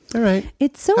 All right.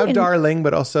 It's so how darling,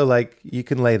 but also you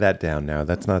can lay that down now.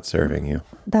 That's not serving you.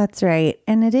 That's right.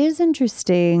 And it is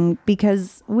interesting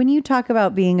because when you talk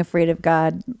about being afraid of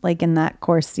God, in that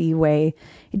coursey way,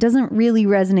 it doesn't really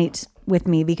resonate with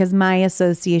me because my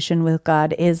association with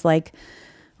God is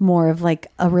more of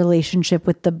a relationship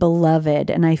with the beloved.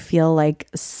 And I feel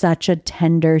such a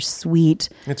tender, sweet,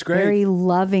 it's great, very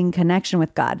loving connection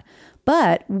with God.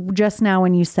 But just now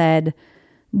when you said,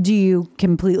 do you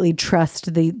completely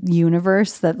trust the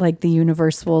universe that the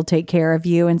universe will take care of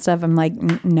you and stuff? I'm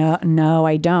no,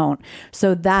 I don't.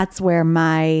 So that's where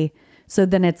so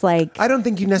then it's I don't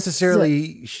think you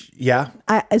necessarily,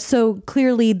 so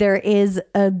clearly there is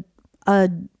a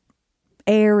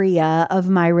area of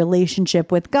my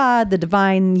relationship with God, the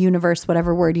divine universe,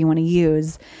 whatever word you want to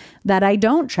use, that I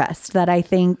don't trust, that I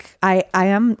think I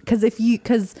am,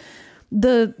 because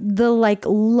the like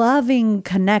loving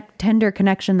tender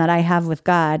connection that I have with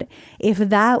God, if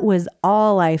that was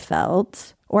all I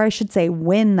felt, or I should say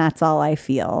when that's all I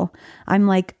feel, I'm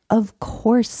like, of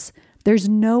course, there's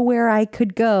nowhere I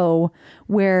could go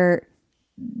where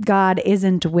God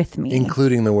isn't with me.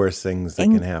 Including the worst things that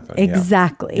can happen.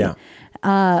 Exactly. Yeah.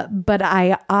 But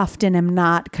I often am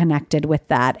not connected with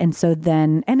that. And so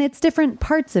then, and it's different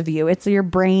parts of you. It's your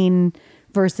brain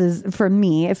versus, for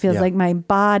me, it feels like my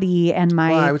body and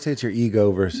my... Well, I would say it's your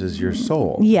ego versus your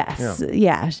soul. Yes.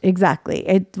 Yeah,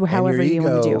 exactly. However you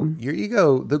want to do. Your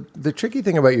ego, the tricky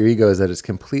thing about your ego is that it's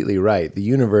completely right. The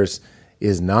universe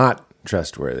is not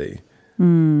trustworthy.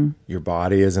 Your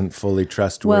body isn't fully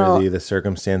trustworthy. The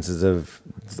circumstances of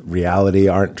reality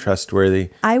aren't trustworthy.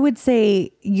 I would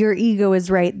say your ego is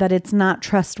right that it's not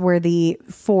trustworthy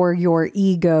for your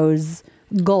ego's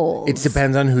goals. It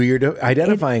depends on who you're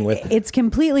identifying with. It's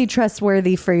completely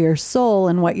trustworthy for your soul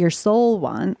and what your soul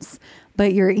wants,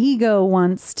 but your ego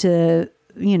wants to,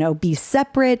 be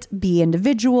separate, be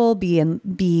individual,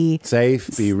 be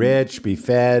safe, be rich, be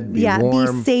fed, be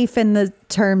warm. Be safe in the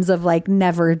terms of like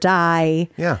never die.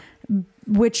 Yeah.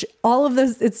 Which all of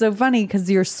those, it's so funny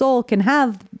because your soul can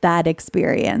have that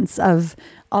experience of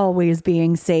always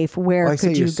being safe. Where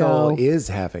could you go? Your soul is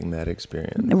having that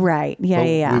experience. Right.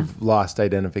 Yeah. We've lost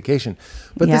identification.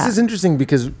 But this is interesting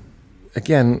because,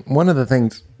 again, one of the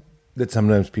things that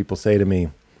sometimes people say to me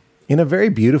in a very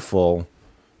beautiful,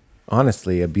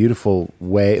 honestly, a beautiful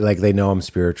way, like they know I'm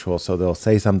spiritual, so they'll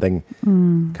say something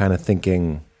kind of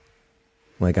thinking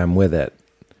like I'm with it.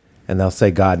 And they'll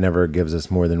say God never gives us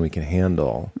more than we can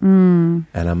handle. And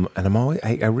I'm always,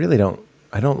 I really don't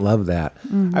love that.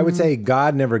 I would say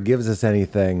God never gives us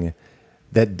anything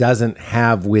that doesn't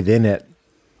have within it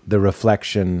the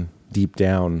reflection deep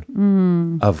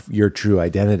down of your true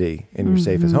identity and your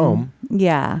safest home.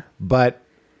 Yeah. But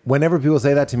whenever people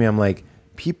say that to me, I'm like,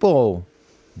 people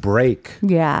break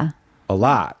a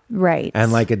lot. Right.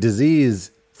 And like a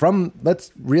disease from,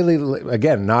 let's really,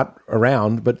 again, not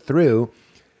around, but through,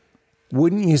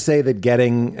 wouldn't you say that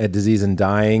getting a disease and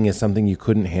dying is something you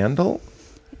couldn't handle?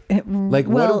 Like,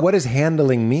 what does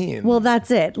handling mean? Well,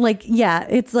 that's it. Like, yeah,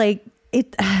 it's like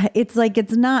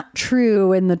it's not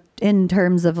true in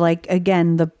terms of like,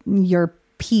 again, your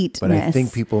Pete-ness. But I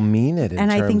think people mean it and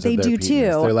I think they do Pete-ness.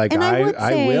 too. They're like, and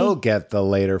I will get the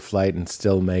later flight and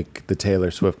still make the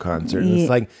Taylor Swift concert. And it's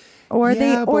like,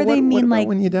 they mean like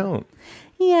when you don't.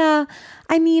 Yeah,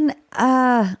 I mean,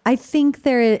 I think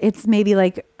it's maybe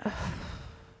like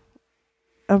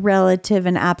a relative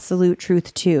and absolute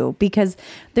truth too, because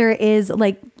there is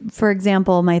like, for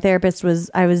example, my therapist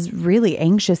I was really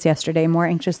anxious yesterday, more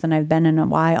anxious than I've been in a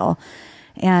while.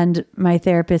 And my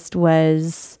therapist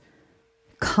was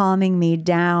calming me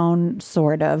down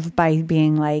sort of by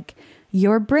being like,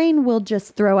 your brain will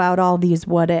just throw out all these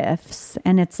what ifs.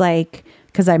 And it's like,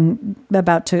 because I'm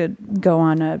about to go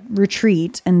on a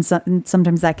retreat and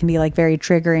sometimes that can be like very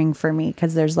triggering for me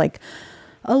because there's like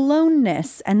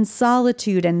aloneness and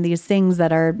solitude and these things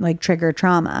that are like trigger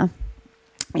trauma.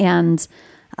 And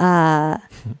a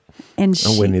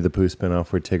Winnie the Pooh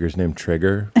spinoff where Tigger's named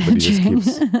Trigger, but he just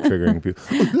keeps triggering people.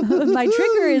 My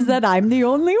trigger is that I'm the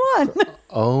only one.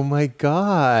 Oh my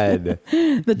God.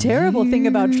 The terrible thing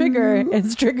about Trigger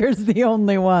is Trigger's the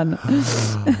only one.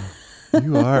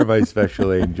 You are my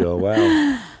special angel.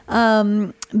 Wow.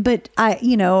 But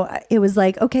it was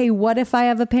like, okay, what if I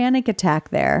have a panic attack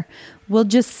there? We'll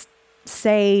just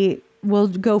say, we'll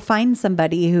go find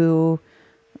somebody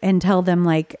and tell them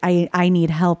like, I need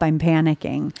help. I'm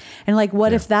panicking. And like,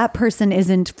 what if that person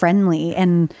isn't friendly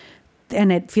and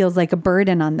it feels like a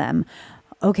burden on them?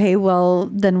 Okay, well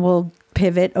then we'll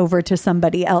pivot over to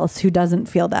somebody else who doesn't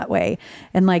feel that way.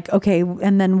 And like, okay,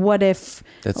 and then what if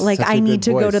like I need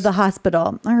to go to the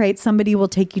hospital? All right, somebody will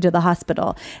take you to the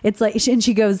hospital. It's like, and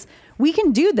she goes, we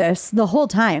can do this the whole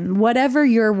time. Whatever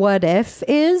your what if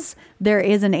is, there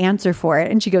is an answer for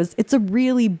it. And she goes, it's a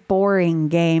really boring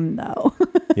game though.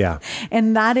 Yeah.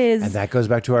 And that goes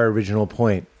back to our original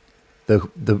point.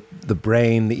 The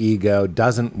brain, the ego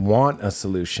doesn't want a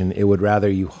solution. It would rather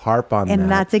you harp on that.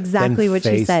 And that's exactly what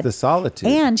she said. The solitude.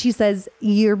 And she says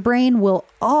your brain will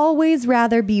always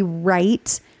rather be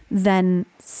right than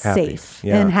safe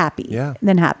and happy. Yeah.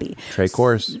 Than happy. Trey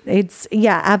course. It's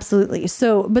absolutely.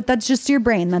 So, but that's just your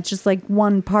brain. That's just like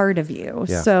one part of you.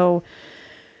 Yeah. So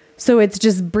it's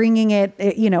just bringing it,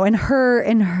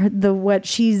 and what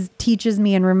she teaches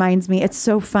me and reminds me. It's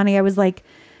so funny. I was like,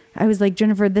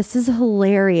 Jennifer, this is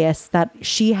hilarious that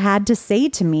she had to say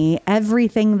to me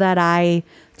everything that I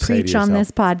preach on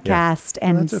this podcast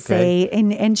and say,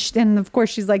 and of course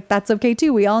she's like, that's okay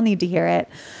too. We all need to hear it.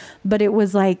 But it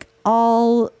was like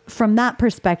all from that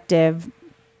perspective,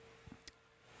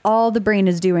 all the brain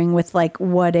is doing with like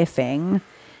what ifing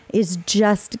is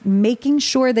just making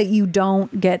sure that you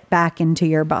don't get back into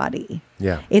your body.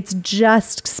 Yeah. It's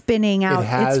just spinning out. It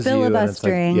has It's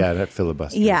filibustering. You, and it's like, that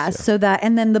filibusters. Yeah. So that,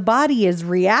 and then the body is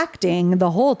reacting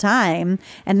the whole time.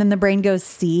 And then the brain goes,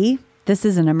 see, this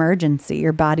is an emergency.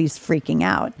 Your body's freaking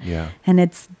out. Yeah. And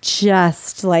it's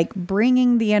just like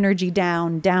bringing the energy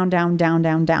down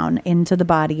into the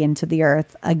body, into the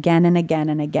earth again and again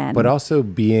and again. But also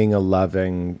being a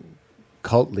loving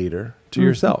cult leader to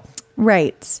yourself.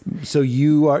 Right. So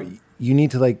you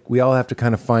need to like, we all have to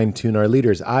kind of fine tune our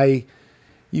leaders.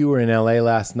 You were in LA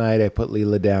last night. I put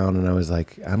Leela down and I was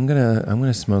like, I'm going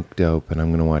to smoke dope and I'm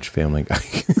going to watch Family Guy.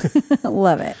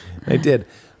 Love it. I did.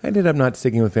 I ended up not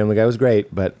sticking with Family Guy. It was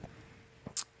great, but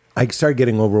I started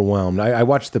getting overwhelmed. I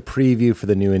watched the preview for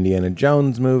the new Indiana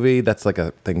Jones movie. That's like a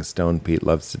thing Stone Pete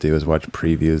loves to do, is watch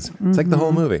previews. It's like the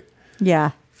whole movie.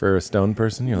 Yeah. For a stone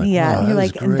person, you're like, yeah, oh, you're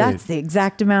like, and that's the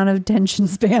exact amount of attention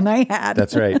span I had.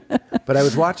 That's right. But I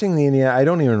was watching the Indiana, I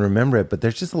don't even remember it, but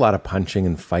there's just a lot of punching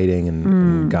and fighting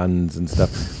and guns and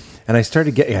stuff. And I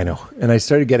started getting, and I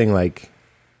started getting like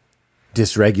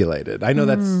dysregulated. I know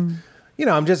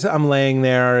that's, I'm laying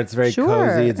there. It's very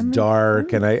cozy. It's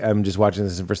dark. And I'm just watching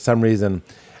this. And for some reason,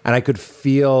 and I could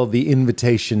feel the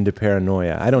invitation to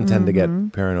paranoia. I don't tend to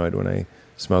get paranoid when I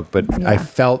smoke, but I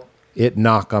felt it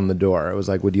knock on the door. It was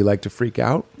like, would you like to freak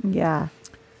out? Yeah.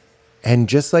 And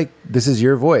just like, this is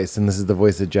your voice, and this is the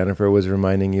voice that Jennifer was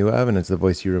reminding you of, and it's the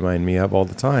voice you remind me of all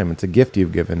the time. It's a gift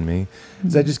you've given me.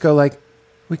 So I just go like,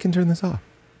 we can turn this off.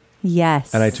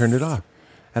 Yes. And I turned it off.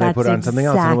 And I put on something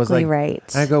else. And it was like, right.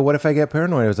 And I go, what if I get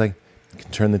paranoid? I was like, you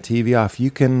can turn the TV off.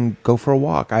 You can go for a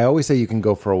walk. I always say you can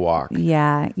go for a walk.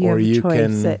 Yeah.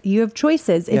 You have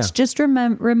choices. It's just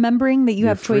remembering that you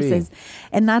have choices. Free.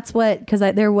 And that's what, because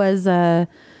there was I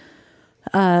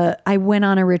went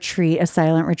on a retreat, a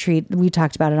silent retreat. We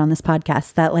talked about it on this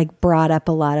podcast that like brought up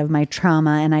a lot of my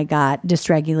trauma, and I got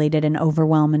dysregulated and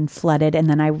overwhelmed and flooded. And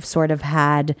then I sort of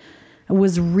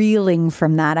was reeling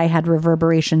from that. I had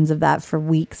reverberations of that for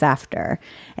weeks after.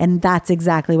 And that's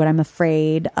exactly what I'm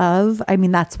afraid of. I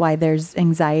mean, that's why there's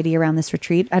anxiety around this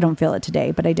retreat. I don't feel it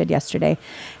today, but I did yesterday.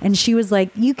 And she was like,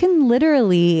 you can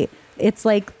literally, it's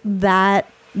like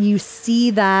that, you see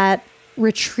that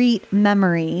retreat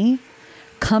memory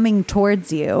coming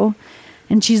towards you.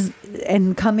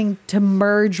 And coming to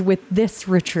merge with this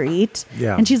retreat.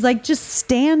 Yeah. And she's like, just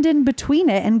stand in between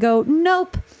it and go,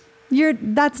 nope.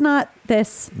 That's not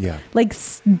this. Yeah. Like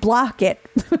block it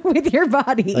with your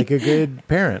body. Like a good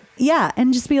parent. Yeah.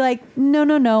 And just be like,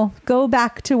 no. Go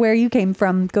back to where you came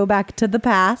from. Go back to the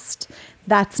past.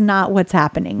 That's not what's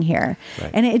happening here.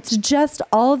 Right. And it's just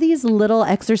all these little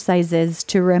exercises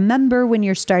to remember when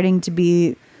you're starting to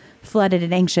be flooded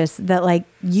and anxious that like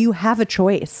you have a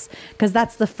choice, because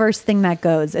that's the first thing that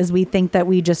goes, is we think that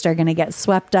we just are going to get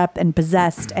swept up and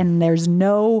possessed, and there's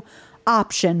no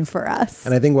option for us.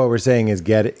 And I think what we're saying is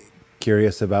get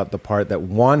curious about the part that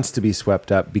wants to be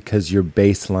swept up because your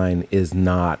baseline is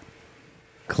not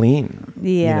clean.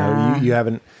 Yeah. You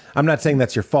haven't, I'm not saying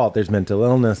that's your fault. There's mental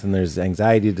illness and there's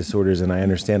anxiety disorders, and I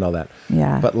understand all that.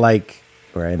 Yeah. But like,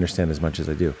 or I understand as much as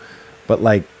I do, but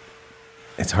like,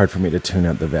 it's hard for me to tune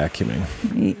out the vacuuming.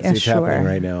 It's happening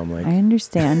right now. I'm like, I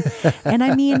understand. And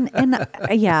I mean,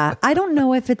 I don't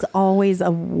know if it's always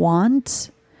a want.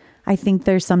 I think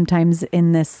there's sometimes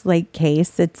in this like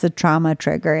case, it's a trauma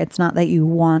trigger. It's not that you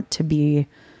want to be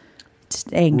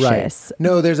anxious. Right.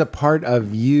 No, there's a part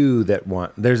of you that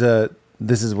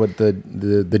this is what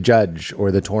the judge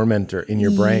or the tormentor in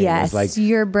your brain is like.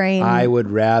 Your brain. I would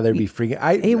rather be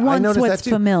freaking. It wants what's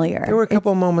familiar. There were a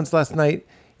couple of moments last night,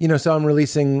 so I'm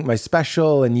releasing my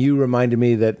special, and you reminded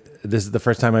me that this is the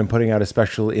first time I'm putting out a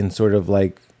special in sort of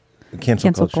like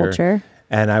cancel culture.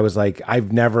 And I was like,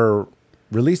 I've never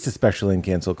released a special in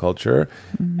cancel culture,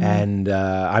 and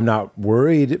I'm not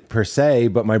worried per se,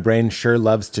 but my brain sure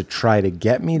loves to try to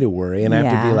get me to worry, and I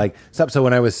have to be like, stop. So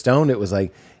when I was stoned, it was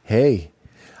like, hey,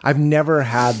 I've never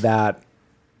had that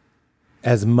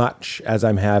as much as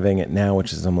I'm having it now,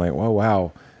 which is I'm like, whoa,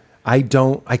 wow, I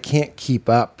can't keep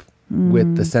up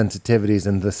with the sensitivities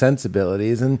and the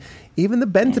sensibilities and even the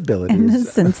bentabilities and the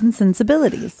sense and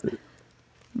sensibilities.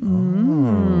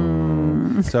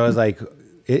 So I was like,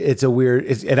 it's a weird,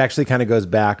 it actually kind of goes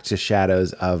back to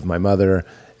shadows of my mother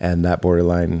and that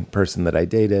borderline person that I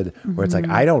dated, where it's like,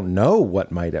 I don't know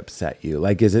what might upset you.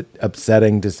 Like, is it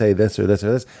upsetting to say this or this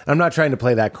or this? I'm not trying to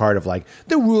play that card of like,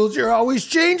 the rules are always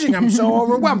changing. I'm so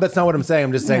overwhelmed. That's not what I'm saying.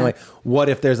 I'm just saying like, what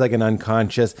if there's like an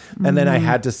unconscious? And then I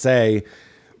had to say,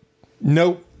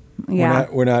 nope, Yeah.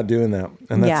 We're not doing that.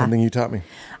 And that's Yeah. something you taught me.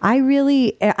 I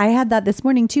had that this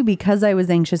morning too, because I was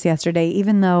anxious yesterday,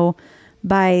 even though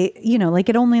by, like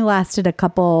it only lasted a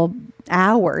couple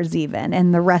hours even.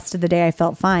 And the rest of the day I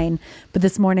felt fine. But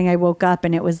this morning I woke up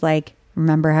and it was like,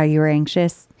 remember how you were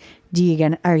anxious?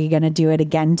 Are you going to do it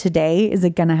again today? Is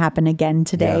it going to happen again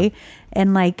today? Yeah.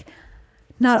 And like,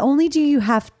 not only do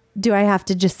I have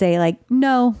to just say like,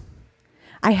 no,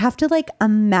 I have to like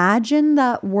imagine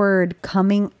that word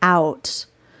coming out.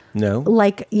 No.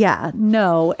 Like, yeah,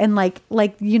 no. And like,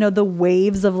 the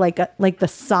waves of like the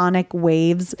sonic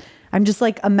waves. I'm just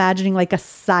like imagining like a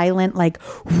silent, like,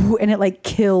 whoo, and it like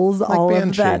kills all Banshee.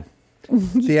 of that.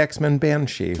 The X-Men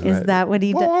Banshee. Is that what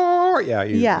he does? Yeah,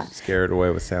 you scare it away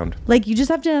with sound. Like, you just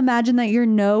have to imagine that your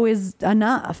no is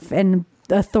enough and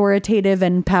authoritative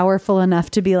and powerful enough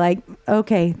to be like,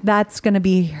 okay, that's going to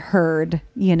be heard,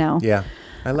 Yeah,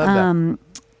 I love that.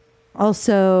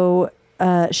 Also,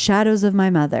 Shadows of My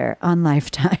Mother on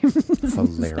Lifetime.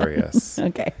 Hilarious.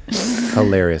 Okay.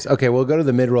 Hilarious. Okay, we'll go to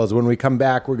the mid-rolls. When we come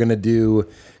back, we're going to do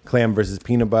clam versus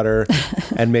peanut butter.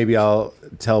 And maybe I'll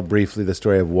tell briefly the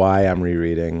story of why I'm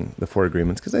rereading The Four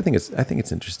Agreements, because I think it's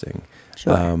interesting.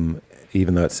 Sure.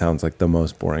 Even though it sounds like the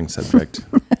most boring subject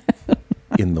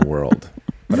in the world.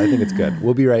 But I think it's good.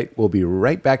 We'll be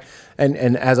right back.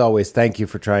 And as always, thank you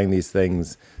for trying these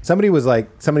things. Somebody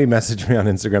messaged me on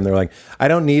Instagram. They were like, I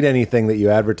don't need anything that you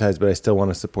advertise, but I still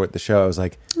want to support the show. I was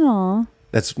like, Aw.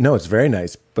 it's very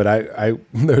nice. But I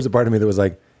there was a part of me that was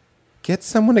like, get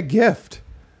someone a gift.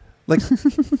 Like,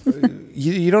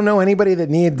 you don't know anybody that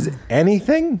needs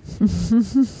anything?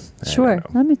 Sure.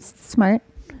 It's smart.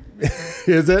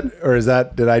 Is it? Or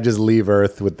did I just leave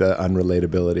Earth with the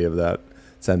unrelatability of that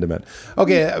sentiment?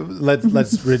 Okay,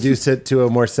 let's reduce it to a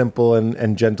more simple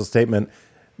and gentle statement.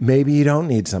 Maybe you don't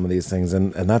need some of these things,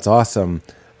 and that's awesome.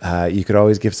 You could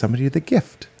always give somebody the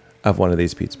gift of one of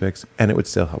these Pete's Picks, and it would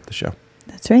still help the show.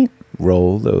 That's right.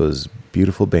 Roll those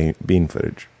beautiful bean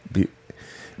footage.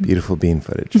 Beautiful bean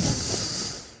footage.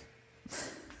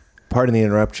 Pardon the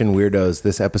interruption, weirdos.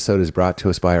 This episode is brought to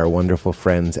us by our wonderful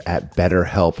friends at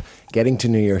BetterHelp. Getting to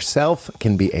know yourself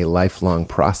can be a lifelong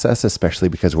process, especially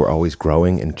because we're always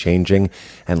growing and changing.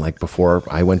 And like before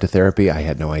I went to therapy, I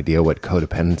had no idea what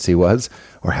codependency was,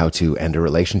 or how to end a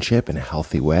relationship in a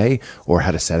healthy way, or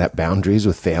how to set up boundaries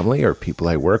with family or people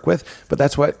I work with. But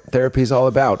that's what therapy is all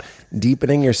about.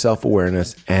 Deepening your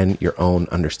self-awareness and your own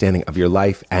understanding of your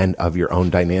life and of your own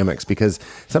dynamics. Because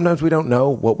sometimes we don't know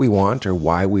what we want or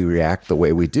why we react the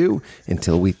way we do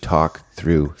until we talk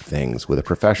through things with a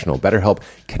professional. BetterHelp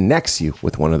connects you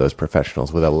with one of those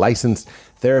professionals, with a licensed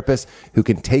therapist who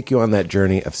can take you on that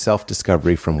journey of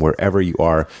self-discovery from wherever you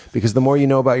are. Because the more you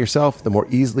know about yourself, the more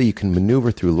easily you can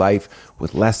maneuver through life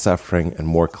with less suffering and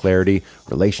more clarity.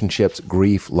 Relationships,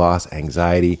 grief, loss,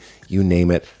 anxiety, you name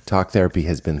it. Talk therapy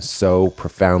has been so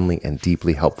profoundly and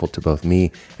deeply helpful to both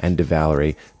me and to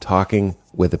Valerie. Talking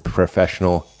with a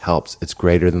professional helps. It's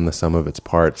greater than the sum of its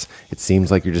parts. It seems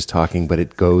like you're just talking, but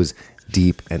it goes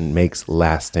deep and makes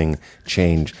lasting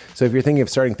change. So if you're thinking of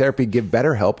starting therapy, give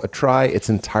BetterHelp a try. It's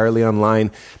entirely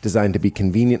online, designed to be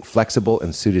convenient, flexible,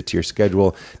 and suited to your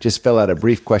schedule. Just fill out a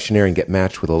brief questionnaire and get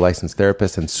matched with a licensed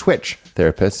therapist, and switch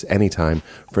therapists anytime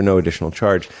for no additional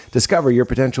charge. Discover your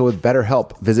potential with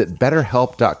BetterHelp. Visit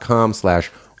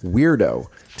betterhelp.com/weirdo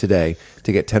today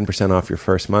to get 10% off your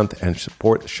first month and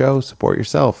support the show, support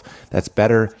yourself. That's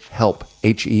BetterHelp,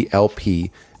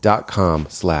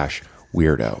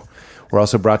 HELP.com/weirdo. We're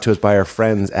also brought to us by our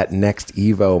friends at Next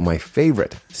Evo, my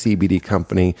favorite CBD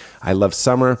company. I love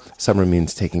summer. Summer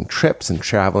means taking trips and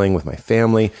traveling with my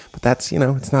family, but that's,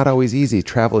 it's not always easy.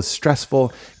 Travel is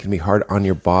stressful, can be hard on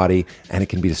your body, and it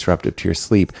can be disruptive to your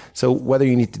sleep. So whether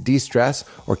you need to de-stress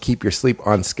or keep your sleep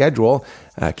on schedule,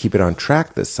 keep it on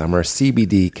track this summer,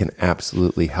 CBD can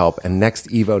absolutely help. And Next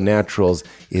Evo Naturals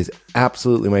is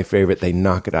absolutely my favorite. They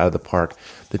knock it out of the park.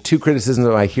 The two criticisms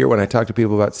that I hear when I talk to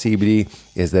people about CBD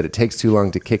is that it takes too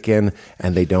long to kick in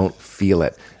and they don't feel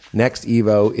it. Next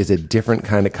Evo is a different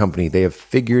kind of company. They have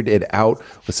figured it out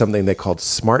with something they called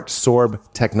Smart Sorb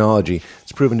technology.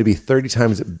 It's proven to be 30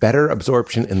 times better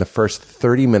absorption in the first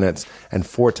 30 minutes and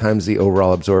 4 times the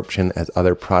overall absorption as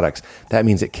other products. That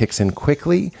means it kicks in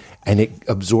quickly and it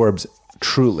absorbs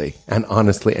truly and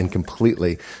honestly and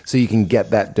completely, so you can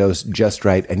get that dose just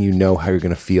right and you know how you're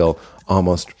going to feel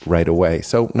almost right away.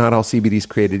 So not all CBD is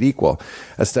created equal.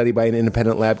 A study by an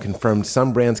independent lab confirmed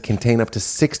some brands contain up to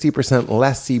 60%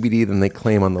 less CBD than they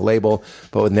claim on the label,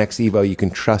 but with Next Evo, you can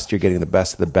trust you're getting the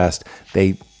best of the best.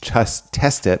 They just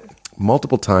test it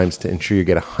multiple times to ensure you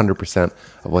get 100%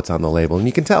 of what's on the label. And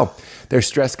you can tell. Their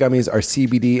stress gummies are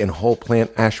CBD and whole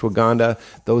plant ashwagandha.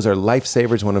 Those are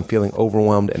lifesavers when I'm feeling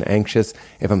overwhelmed and anxious.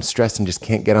 If I'm stressed and just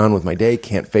can't get on with my day,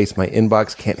 can't face my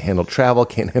inbox, can't handle travel,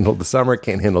 can't handle the summer,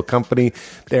 can't handle company,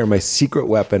 they are my secret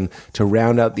weapon to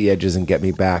round out the edges and get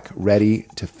me back ready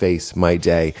to face my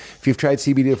day. If you've tried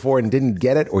CBD before and didn't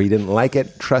get it or you didn't like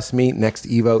it, trust me, Next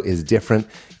Evo is different.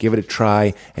 Give it a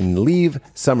try and leave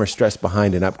summer stress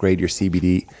behind and upgrade your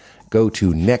CBD. Go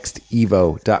to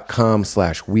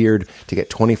nextevo.com/weird to get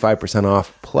 25%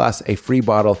 off plus a free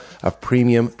bottle of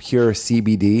premium pure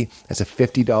CBD. That's a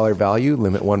 $50 value,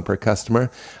 limit one per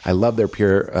customer. I love their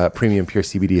premium pure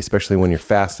CBD, especially when you're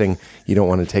fasting. You don't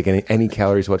want to take any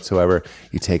calories whatsoever.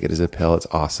 You take it as a pill. It's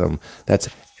awesome. That's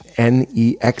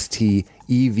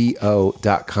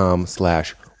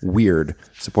nextevo.com/weird.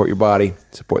 Support your body,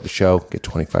 support the show, get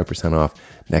 25% off.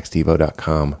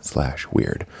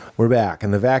 nextevo.com/weird. We're back,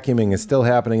 and the vacuuming is still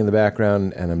happening in the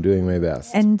background, and I'm doing my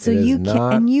best. And so you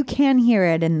can hear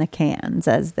it in the cans,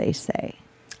 as they say.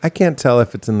 I can't tell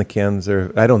if it's in the cans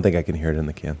or I don't think I can hear it in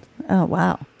the cans. Oh,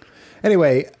 wow.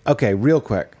 Anyway, okay, real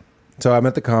quick. So I'm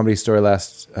at the Comedy Store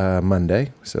last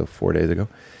Monday, so 4 days ago.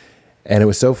 And it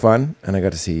was so fun, and I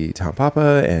got to see Tom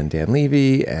Papa and Dan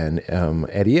Levy and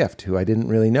Eddie Ift, who I didn't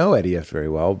really know Eddie Ift very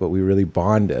well, but we really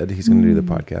bonded. He's going to do the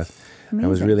podcast. Amazing. I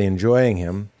was really enjoying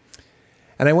him.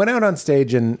 And I went out on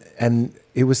stage, and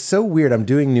it was so weird. I'm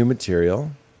doing new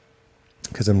material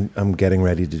because I'm getting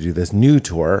ready to do this new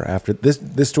tour. After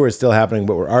this tour is still happening,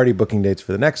 but we're already booking dates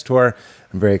for the next tour.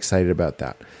 I'm very excited about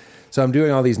that. So I'm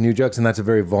doing all these new jokes, and that's a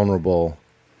very vulnerable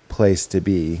place to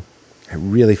be. I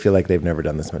really feel like they've never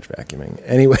done this much vacuuming.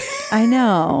 Anyway. I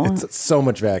know. It's so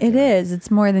much vacuuming. It is. It's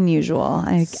more than usual.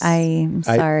 I'm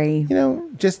sorry.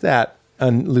 Just that.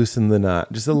 Unloosen the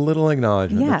knot. Just a little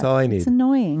acknowledgement. Yeah, that's all I need. It's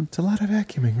annoying. It's a lot of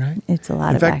vacuuming, right? It's a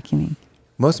lot of vacuuming.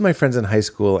 Most of my friends in high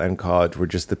school and college were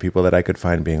just the people that I could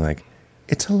find being like,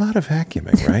 it's a lot of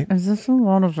vacuuming, right? Is this a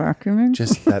lot of vacuuming?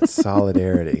 Just that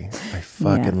solidarity. I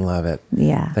fucking love it.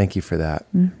 Yeah. Thank you for that.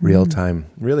 Mm-hmm. Real time.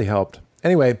 Really helped.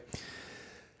 Anyway,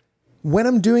 when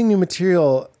I'm doing new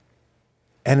material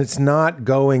and it's not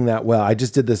going that well, I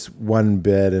just did this one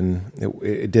bit and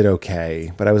it did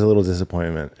okay, but I was a little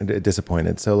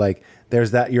disappointed. So like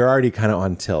there's that, you're already kind of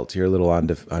on tilt. You're a little on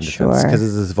defense because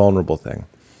it's this vulnerable thing.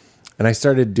 And I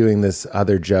started doing this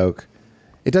other joke.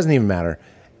 It doesn't even matter.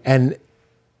 And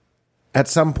at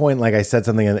some point, like I said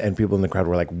something and people in the crowd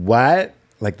were like, what?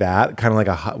 Like that, kind of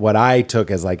like what I took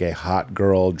as like a hot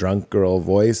girl, drunk girl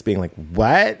voice being like,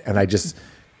 what? And I just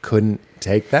couldn't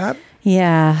take that.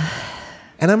 Yeah.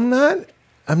 And I'm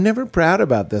never proud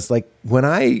about this. Like when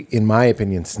I, in my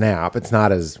opinion, snap, it's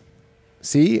not as,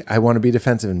 I want to be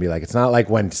defensive and be like, it's not like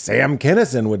when Sam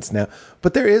Kinison would snap,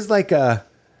 but there is like I'll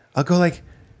go like,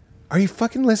 are you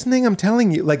fucking listening? I'm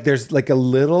telling you, like there's like a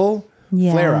little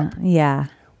flare up. Yeah.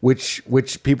 Which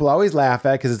people always laugh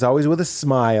at because it's always with a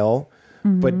smile,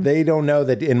 but they don't know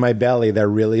that in my belly, there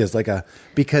really is like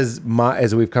because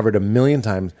as we've covered a million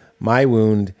times, my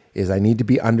wound is I need to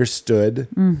be understood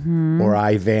or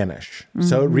I vanish.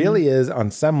 So it really is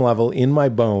on some level in my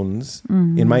bones,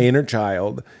 in my inner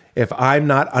child. If I'm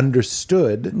not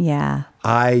understood,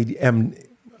 I am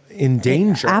in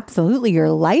danger. Absolutely. Your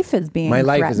life is being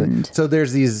threatened. So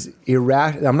there's these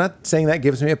I'm not saying that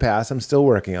gives me a pass. I'm still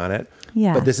working on it.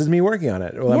 Yeah. But this is me working on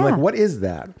it. Well, I'm like, what is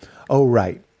that? Oh,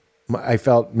 right. I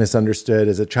felt misunderstood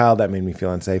as a child. That made me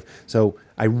feel unsafe. So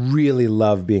I really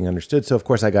love being understood. So, of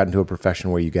course, I got into a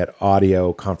profession where you get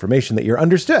audio confirmation that you're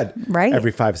understood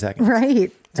every 5 seconds.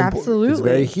 Right. Absolutely. It's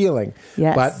very healing.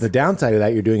 Yes. But the downside of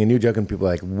that, you're doing a new joke and people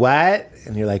are like, what?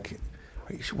 And you're like,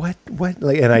 what?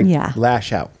 Like, and I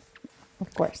lash out.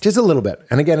 Of course. Just a little bit.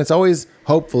 And again, it's always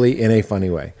hopefully in a funny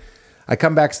way. I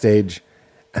come backstage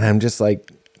and I'm just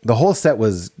like, the whole set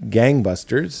was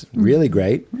gangbusters, really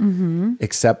great,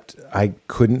 except I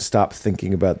couldn't stop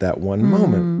thinking about that one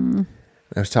moment.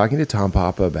 I was talking to Tom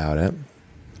Papa about it,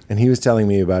 and he was telling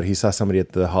me about he saw somebody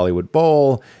at the Hollywood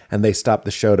Bowl, and they stopped the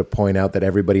show to point out that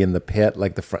everybody in the pit,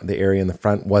 like the area in the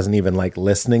front, wasn't even like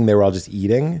listening. They were all just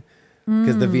eating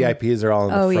because the VIPs are all in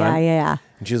the front. Yeah.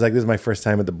 And she was like, "This is my first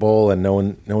time at the Bowl, and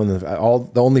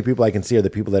the only people I can see are the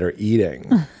people that are eating."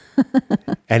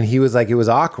 And he was like, it was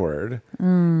awkward.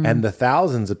 And the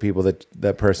thousands of people that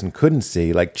that person couldn't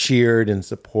see, like cheered in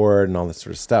support and all this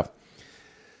sort of stuff.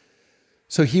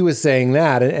 So he was saying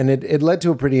that, and it led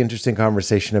to a pretty interesting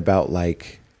conversation about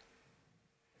like,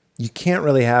 you can't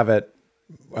really have it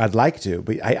I'd like to,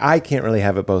 but I can't really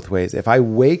have it both ways. If I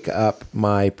wake up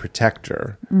my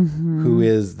protector, who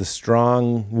is the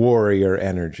strong warrior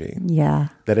energy,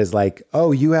 that is like,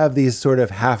 oh, you have these sort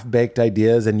of half-baked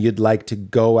ideas and you'd like to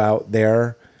go out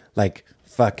there like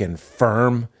fucking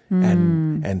firm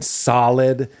and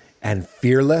solid and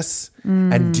fearless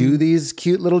and do these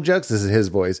cute little jokes. This is his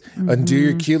voice. And do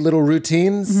your cute little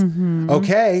routines.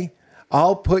 Okay.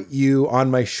 I'll put you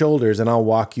on my shoulders and I'll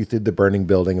walk you through the burning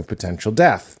building of potential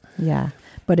death. Yeah.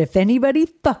 But if anybody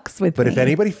fucks with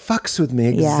me.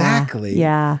 Exactly.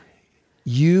 Yeah.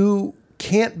 You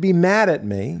can't be mad at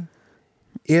me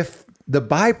if the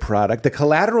byproduct, the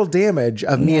collateral damage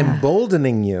of me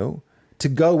emboldening you to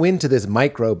go into this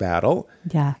micro battle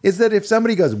is that if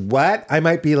somebody goes, what? I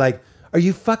might be like, are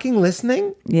you fucking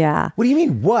listening? Yeah. What do you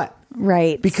mean, what?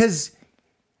 Right. Because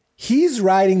he's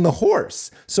riding the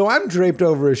horse. So I'm draped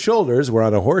over his shoulders. We're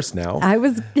on a horse now.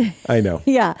 I know.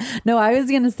 Yeah. No, I was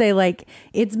going to say like,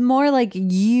 it's more like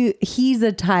he's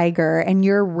a tiger and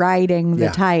you're riding the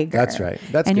tiger. That's right.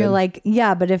 That's and good. You're like,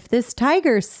 yeah, but if this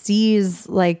tiger sees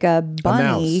like a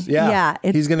bunny, a mouse.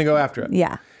 He's going to go after it.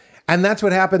 Yeah. And that's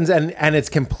what happens. And it's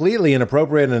completely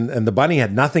inappropriate. And the bunny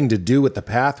had nothing to do with the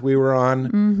path we were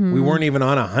on. We weren't even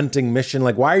on a hunting mission.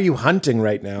 Like, why are you hunting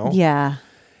right now? Yeah.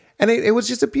 And it was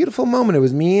just a beautiful moment. It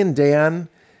was me and Dan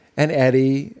and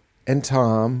Eddie and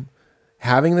Tom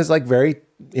having this like very,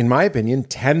 in my opinion,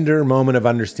 tender moment of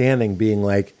understanding, being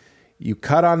like, you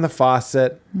cut on the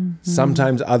faucet,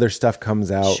 sometimes other stuff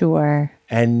comes out. Sure.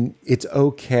 And it's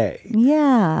okay.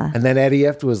 Yeah. And then Eddie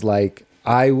Eft was like,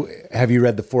 have you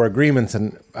read the 4 Agreements?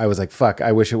 And I was like, fuck,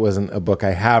 I wish it wasn't a book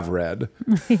I have read.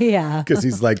 Yeah. Because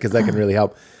he's like, because that can really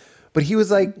help. But he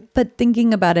was like... But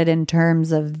thinking about it in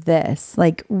terms of this,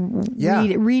 like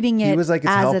reading it was like,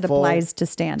 as it applies to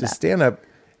stand-up. To stand-up.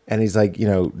 And he's like,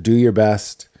 do your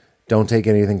best. Don't take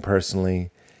anything personally.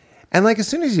 And like, as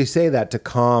soon as you say that to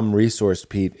calm resourced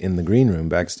Pete in the green room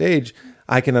backstage,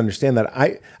 I can understand that.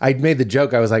 I made the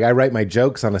joke. I was like, I write my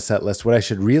jokes on a set list. What I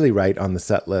should really write on the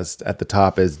set list at the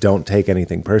top is don't take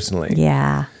anything personally.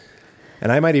 Yeah.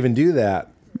 And I might even do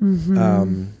that.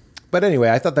 But anyway,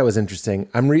 I thought that was interesting.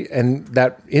 And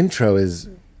that intro is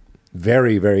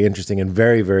very, very interesting and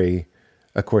very, very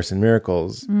A Course in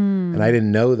Miracles. And I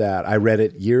didn't know that. I read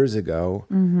it years ago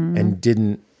and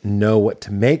didn't know what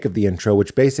to make of the intro,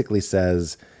 which basically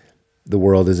says the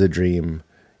world is a dream.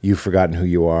 You've forgotten who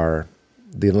you are.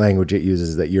 The language it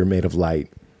uses is that you're made of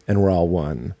light and we're all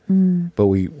one. But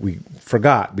we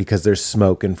forgot because there's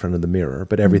smoke in front of the mirror,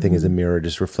 but everything is a mirror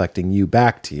just reflecting you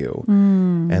back to you.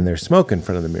 And there's smoke in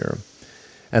front of the mirror.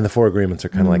 And the 4 Agreements are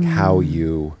kind of like how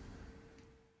you,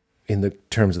 in the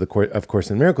terms of Course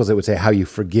in Miracles, it would say how you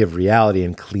forgive reality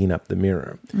and clean up the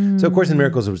mirror. So Course in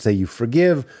Miracles would say you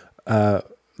forgive.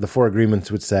 The 4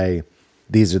 Agreements would say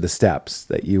these are the steps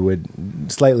that you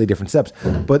would, slightly different steps,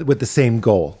 but with the same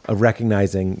goal of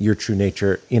recognizing your true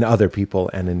nature in other people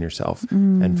and in yourself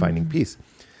and finding peace.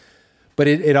 But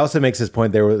it also makes this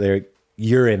point there,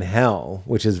 you're in hell,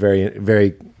 which is very,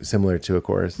 very similar to the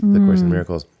Course in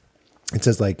Miracles. It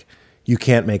says like, you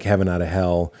can't make heaven out of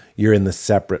hell. You're in the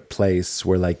separate place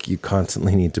where like you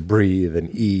constantly need to breathe and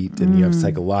eat and you have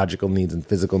psychological needs and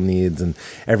physical needs and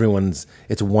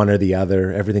it's one or the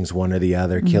other. Everything's one or the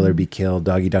other. Kill or be killed,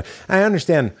 dog eat dog. I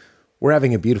understand we're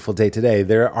having a beautiful day today.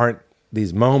 There aren't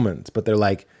these moments, but they're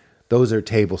like, those are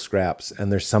table scraps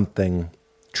and there's something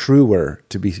truer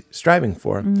to be striving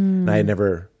for. And I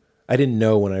didn't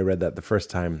know when I read that the first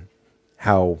time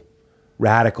how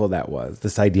radical that was.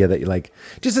 This idea that you like,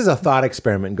 just as a thought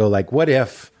experiment, go like, what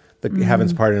if the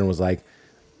heavens parted was like,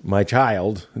 my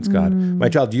child, it's God, my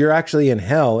child, you're actually in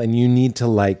hell and you need to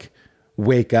like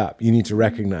wake up. You need to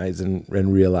recognize and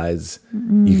realize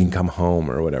you can come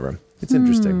home or whatever. It's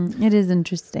interesting. It is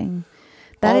interesting.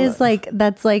 That's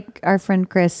like our friend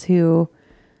Chris who,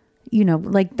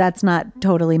 like that's not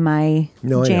totally my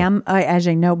jam, as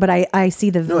I know, but I see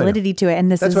the validity to it. And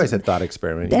that's why I said thought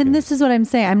experiment. And this is what I'm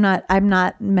saying. I'm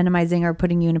not minimizing or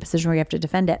putting you in a position where you have to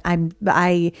defend it.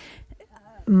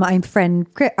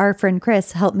 Our friend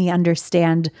Chris helped me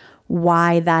understand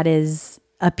why that is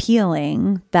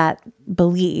appealing, that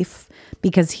belief,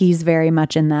 because he's very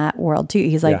much in that world too.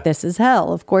 He's like, this is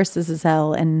hell. Of course this is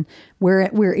hell. And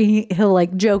he'll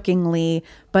like jokingly,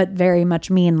 but very much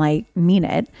mean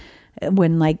it.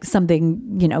 When like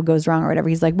something, goes wrong or whatever,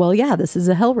 he's like, well, yeah, this is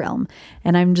a hell realm.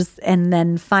 And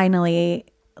then finally,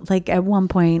 like at one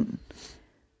point,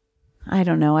 I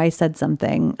don't know, I said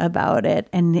something about it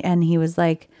and he was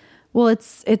like, well,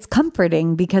 it's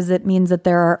comforting because it means that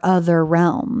there are other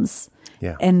realms.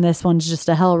 Yeah. And this one's just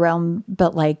a hell realm,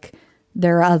 but like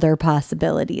there are other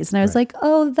possibilities. And I was like,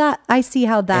 oh, that I see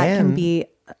how that can be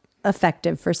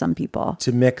effective for some people.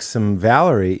 To mix some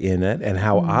Valerie in it and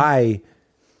how I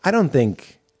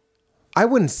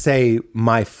wouldn't say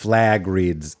my flag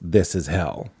reads "This is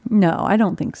hell." No, I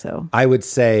don't think so. I would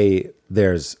say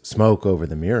there's smoke over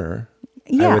the mirror.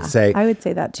 Yeah, I would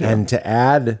say that too. And to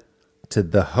add to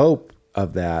the hope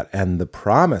of that and the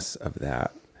promise of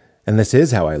that, and this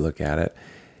is how I look at it,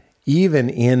 even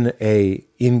in a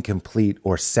incomplete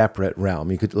or separate realm,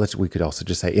 we could also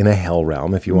just say in a hell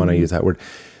realm, if you want to use that word.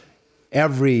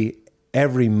 Every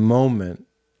moment,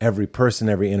 every person,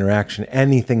 every interaction,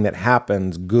 anything that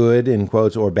happens, good in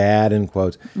quotes or bad in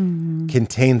quotes,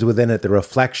 contains within it the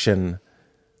reflection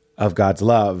of God's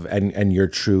love and your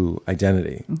true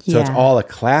identity. So it's all a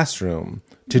classroom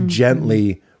to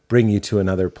gently bring you to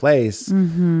another place.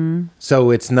 So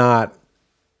it's not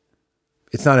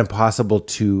impossible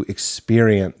to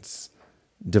experience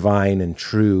divine and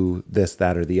true this,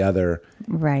 that, or the other,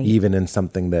 right? Even in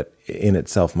something that in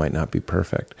itself might not be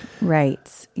perfect.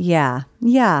 Right. Yeah.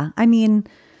 Yeah. I mean,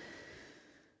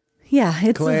 yeah,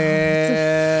 it's clam.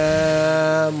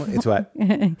 It's what?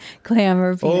 Clam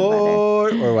or peanut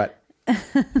butter. Or what?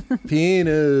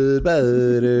 Peanut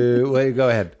butter. Wait, go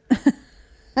ahead.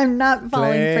 I'm not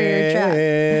falling for your trap.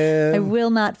 I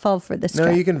will not fall for this trap.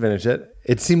 No, you can finish it.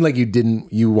 It seemed like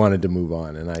you wanted to move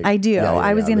on. And I do.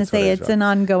 I was going to say it's an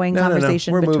ongoing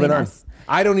conversation We're between moving us. On.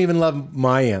 I don't even love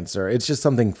my answer. It's just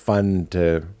something fun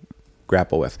to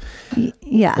grapple with.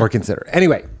 Yeah. Or consider.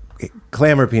 Anyway,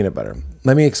 clam or peanut butter.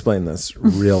 Let me explain this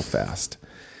real fast.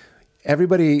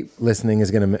 Everybody listening is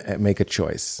going to make a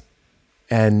choice.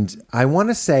 And I want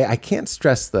to say, I can't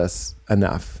stress this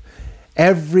enough.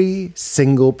 Every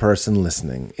single person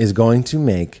listening is going to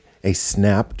make a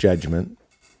snap judgment,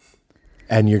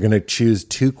 and you're going to choose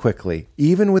too quickly.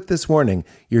 Even with this warning,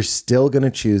 you're still going to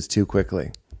choose too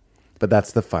quickly. But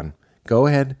that's the fun. Go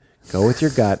ahead, go with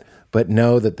your gut, but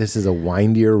know that this is a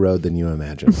windier road than you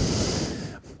imagine.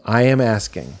 I am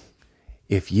asking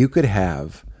if you could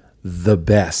have the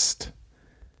best,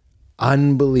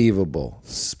 unbelievable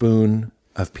spoon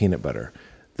of peanut butter,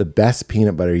 the best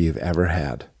peanut butter you've ever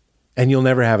had, and you'll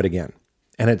never have it again.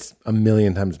 And it's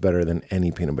 1,000,000 times better than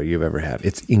any peanut butter you've ever had.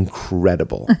 It's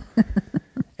incredible.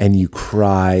 And you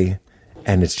cry,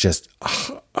 and it's just,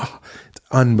 it's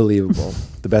unbelievable.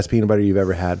 The best peanut butter you've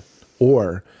ever had,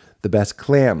 or the best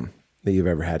clam that you've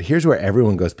ever had. Here's where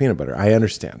everyone goes peanut butter. I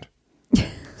understand.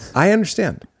 I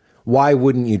understand. Why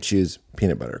wouldn't you choose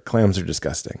peanut butter? Clams are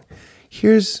disgusting.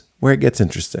 Here's where it gets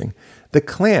interesting. The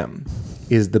clam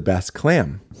is the best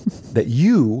clam that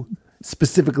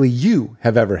specifically you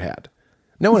have ever had.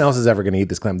 No one else is ever going to eat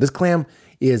this clam. This clam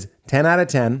is 10 out of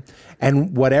 10.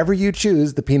 And whatever you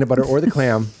choose, the peanut butter or the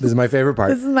clam, this is my favorite part.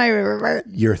 This is my favorite part.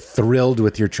 You're thrilled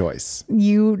with your choice.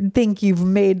 You think you've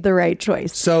made the right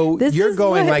choice. So you're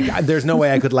going like, there's no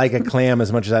way I could like a clam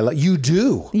as much as I like. You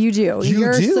do. You do.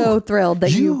 You're so thrilled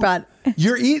that you brought...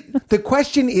 The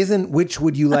question isn't which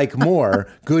would you like more,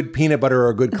 good peanut butter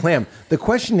or good clam. The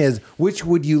question is, which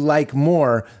would you like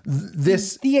more,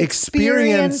 the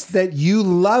experience that you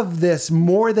love this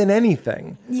more than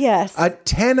anything. Yes. A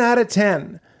 10 out of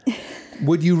 10.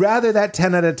 Would you rather that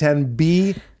 10 out of 10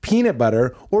 be peanut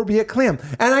butter or be a clam?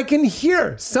 And I can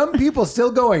hear some people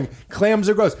still going, clams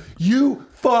are gross. You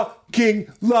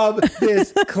fucking love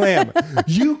this clam.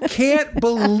 You can't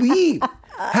believe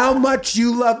how much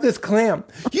you love this clam.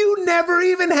 You never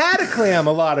even had a clam,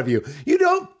 a lot of you.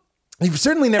 You've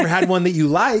certainly never had one that you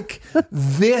like.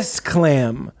 This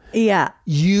clam. Yeah.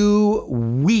 You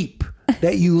weep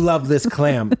that you love this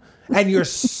clam. And you're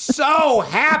so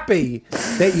happy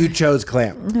that you chose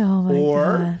clam. Oh my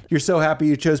God. You're so happy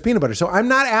you chose peanut butter. So I'm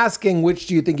not asking which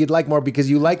do you think you'd like more because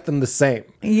you like them the same.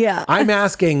 Yeah. I'm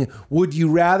asking, would you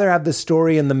rather have the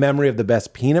story and the memory of the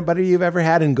best peanut butter you've ever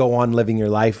had and go on living your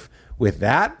life with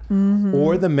that? Mm-hmm.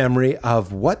 Or the memory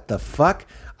of what the fuck?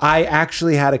 I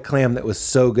actually had a clam that was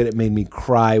so good it made me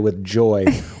cry with joy.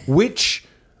 Which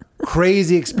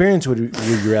crazy experience would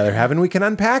you rather have? And we can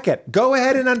unpack it. Go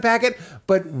ahead and unpack it.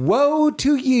 But woe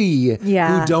to ye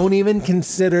who don't even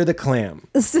consider the clam.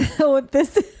 So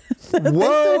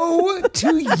woe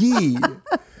to ye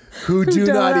who do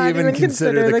not even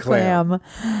consider the clam.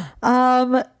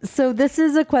 So this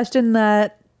is a question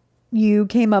that you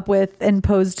came up with and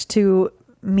posed to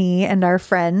me and our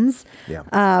friends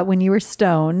when you were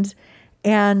stoned.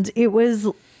 And it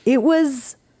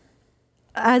was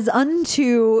as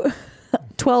unto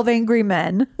 12 Angry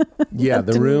Men. Yeah,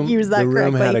 the room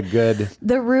had a good...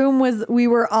 The room was, we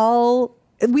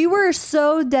were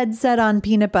so dead set on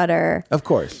peanut butter. Of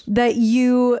course. That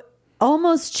you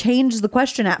almost changed the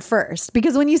question at first,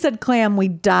 because when you said clam, we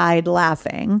died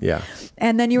laughing. Yeah.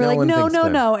 And then you were No like, one no, thinks no,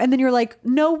 clam. no. And then you're like,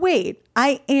 no, wait,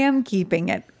 I am keeping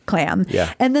it clam.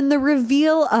 Yeah. And then the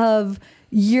reveal of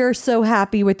you're so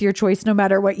happy with your choice no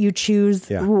matter what you choose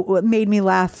made me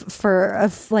laugh for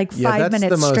 5 minutes that's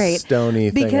the most straight. stony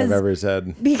thing I've ever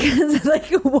said. Because like,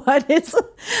 what is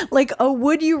like a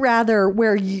would you rather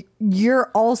where you're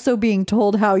also being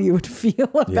told how you would feel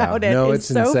about it? No, is it's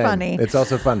so insane. funny. It's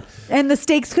also fun. And the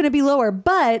stakes couldn't be lower,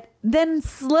 but then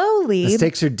slowly The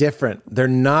stakes are different. They're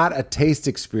not a taste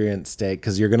experience steak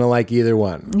because you're going to like either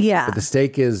one. Yeah. But the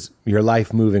stake is your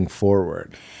life moving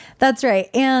forward. That's right.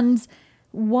 And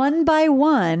one by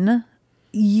one,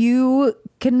 you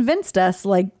convinced us,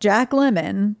 like Jack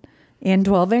Lemmon in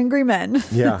 12 Angry Men,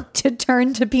 Yeah. to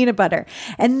turn to peanut butter.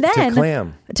 And then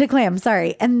to clam,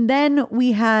 sorry. And then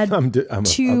we had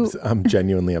I'm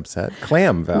genuinely upset.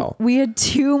 Clam, Val. We had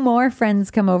 2 more friends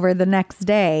come over the next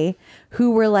day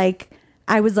who were like,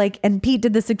 I was like, and Pete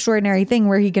did this extraordinary thing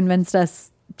where he convinced us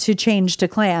to change to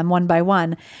clam one by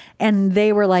one. And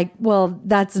they were like, well,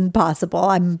 that's impossible.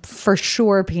 I'm for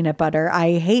sure peanut butter.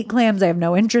 I hate clams. I have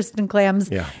no interest in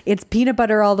clams. Yeah. It's peanut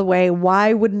butter all the way.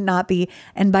 Why would it not be?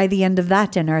 And by the end of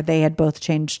that dinner, they had both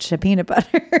changed to peanut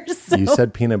butter. So, You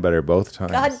said peanut butter both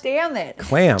times. God damn it.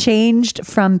 Clam. Changed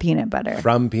from peanut butter.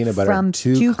 From peanut butter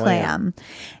to clam.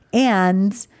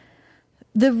 And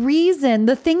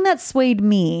the thing that swayed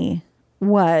me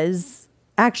was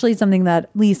actually something that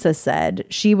Lisa said.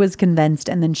 She was convinced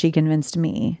and then she convinced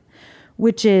me,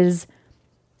 which is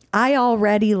I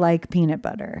already like peanut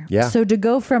butter. Yeah. So to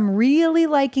go from really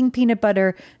liking peanut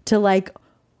butter to like,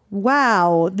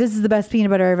 wow, this is the best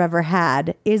peanut butter I've ever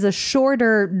had is a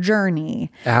shorter journey.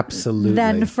 Absolutely.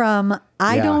 Than from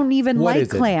I don't even what like is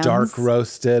clams. It? Dark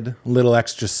roasted, little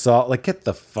extra salt. Like, get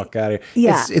the fuck out of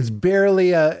here. Yeah. It's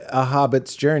barely a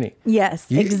hobbit's journey. Yes,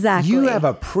 exactly. You have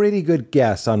a pretty good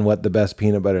guess on what the best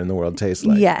peanut butter in the world tastes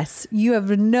like. Yes. You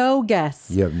have no guess.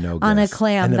 You have no guess. On a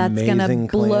clam An that's going to amazing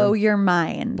blow clam. your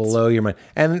mind. Blow your mind.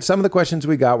 And some of the questions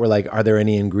we got were like, are there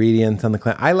any ingredients on the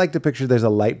clam? I like to picture there's a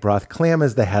light broth. Clam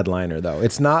is the headliner, though.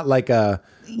 It's not like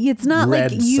it's not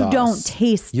red like you sauce. don't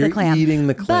taste You're the clam. eating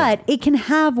the clam. But it can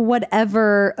have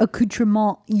whatever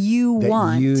accoutrement you That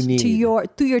want you need. to your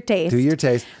taste. To your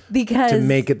taste. Because to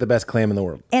make it the best clam in the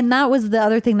world. And that was the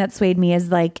other thing that swayed me is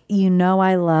like,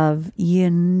 I love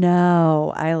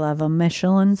a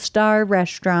Michelin star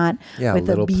restaurant with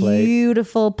a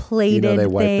beautiful plated they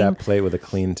wipe thing. that plate with a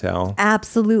clean towel.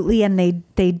 Absolutely. And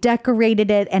they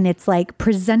decorated it and it's like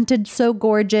presented so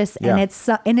gorgeous. Yeah.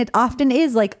 And it often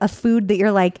is like a food that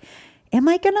you're like, am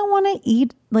I going to want to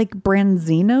eat like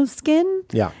branzino skin?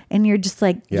 Yeah. And you're just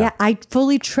like, I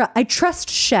fully trust. I trust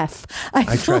chef.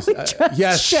 I trust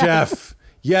Yes, chef.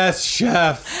 Yes,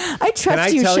 chef. I trust Can I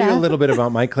you, tell chef? you a little bit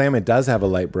about my clam? It does have a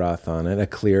light broth on it, a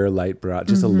clear light broth,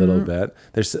 just a little bit.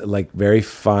 There's like very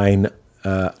fine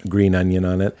green onion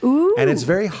on it. Ooh. And it's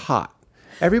very hot.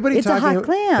 It's a hot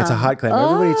clam. It's a hot clam.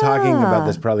 Everybody talking about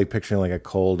this probably picturing like a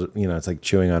cold, it's like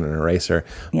chewing on an eraser.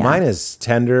 Yeah. Mine is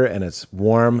tender and it's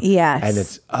warm. Yes. And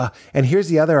it's and here's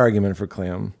the other argument for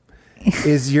clam.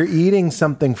 Is you're eating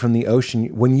something from the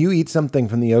ocean. When you eat something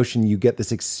from the ocean, you get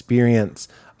this experience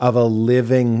of a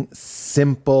living,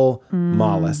 simple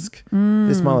mollusk.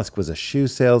 This mollusk was a shoe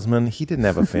salesman. He didn't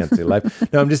have a fancy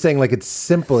life. No, I'm just saying, like, it's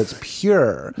simple. It's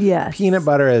pure. Yes. Peanut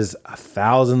butter is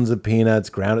thousands of peanuts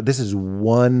grounded. This is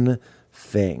one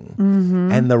thing.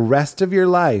 And the rest of your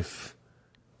life,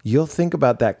 you'll think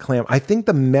about that clam. I think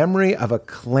the memory of a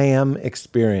clam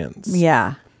experience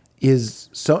is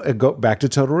go back to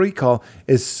Total Recall,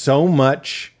 is so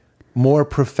much more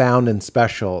profound and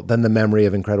special than the memory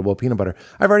of incredible peanut butter.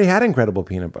 I've already had incredible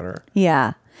peanut butter.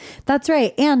 Yeah, that's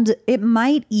right. And it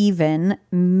might even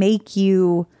make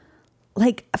you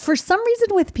like, for some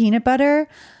reason with peanut butter,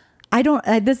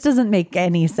 this doesn't make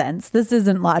any sense. This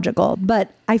isn't logical,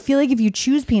 but I feel like if you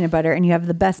choose peanut butter and you have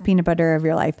the best peanut butter of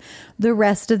your life, the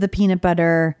rest of the peanut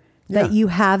butter that you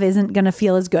have isn't going to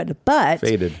feel as good. But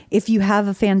Faded. If you have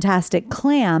a fantastic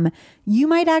clam, you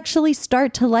might actually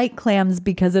start to like clams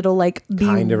because it'll like be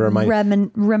Kind of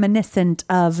reminiscent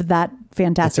of that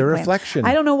fantastic It's a clam. reflection.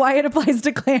 I don't know why it applies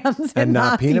to clams and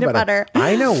not peanut butter.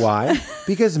 I know why.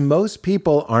 Because most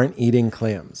people aren't eating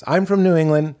clams. I'm from New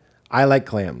England. I like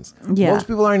clams. Yeah. Most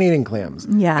people aren't eating clams.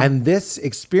 Yeah. And this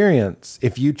experience,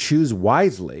 if you choose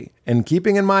wisely, and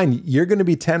keeping in mind, you're going to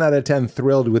be 10 out of 10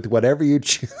 thrilled with whatever you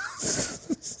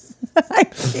choose.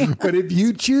 But if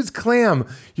you choose clam,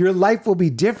 your life will be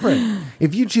different.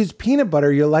 If you choose peanut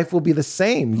butter, your life will be the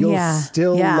same. You'll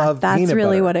still love peanut butter. That's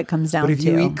really what it comes down to. But if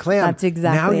you eat clam, that's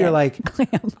exactly now you're it. like,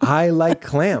 Clam. I like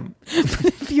clam.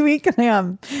 If you eat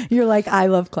clam, you're like, I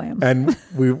love clam. And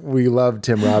we love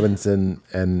Tim Robinson,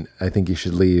 and I think you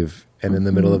should leave. And in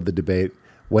the middle of the debate,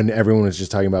 when everyone was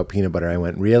just talking about peanut butter, I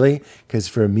went, really? Because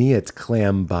for me, it's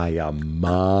clam by a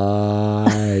mile.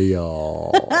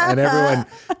 And everyone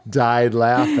died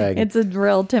laughing. It's a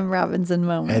real Tim Robinson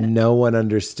moment. And no one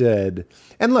understood.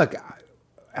 And look,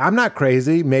 I'm not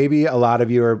crazy. Maybe a lot of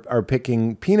you are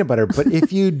picking peanut butter. But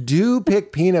if you do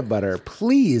pick peanut butter,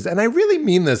 please, and I really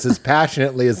mean this as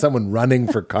passionately as someone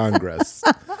running for Congress.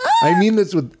 I mean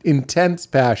this with intense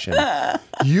passion.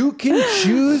 You can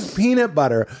choose peanut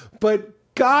butter, but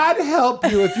God help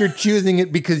you if you're choosing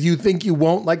it because you think you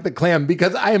won't like the clam,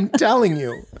 because I am telling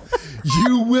you,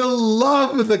 you will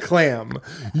love the clam.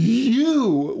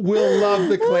 You will love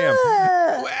the clam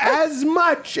as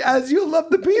much as you love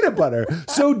the peanut butter.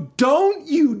 So don't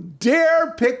you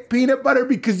dare pick peanut butter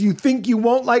because you think you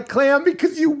won't like clam,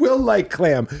 because you will like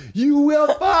clam. You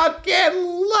will fucking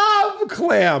love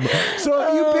clam. So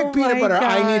if you pick peanut butter,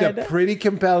 I need a pretty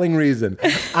compelling reason.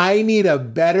 I need a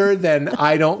better than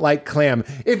I don't like clam.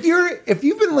 If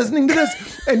you've been listening to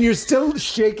this and you're still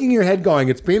shaking your head going,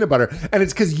 it's peanut butter, and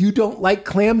it's because you don't like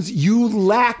clams, you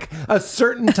lack a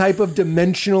certain type of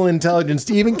dimensional intelligence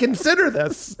to even consider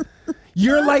this.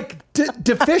 You're like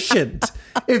deficient.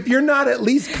 If you're not at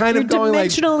least kind of going like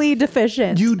dimensionally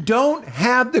deficient. You don't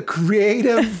have the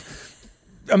creative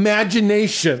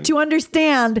imagination to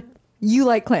understand you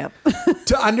like clam.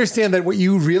 To understand that what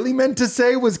you really meant to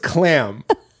say was clam.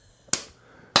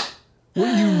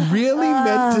 What you really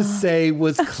meant to say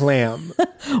was clam.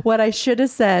 What I should have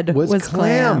said was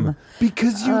clam.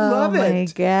 Because you love it. Oh my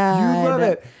God. You love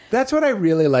it. That's what I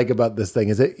really like about this thing,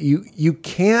 is that you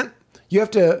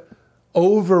have to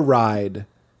override.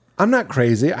 I'm not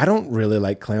crazy. I don't really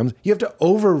like clams. You have to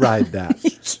override that.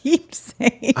 You keep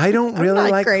saying I don't really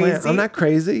like crazy. clam. I'm not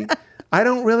crazy. I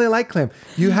don't really like clam.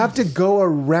 You have to go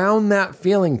around that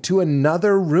feeling to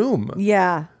another room.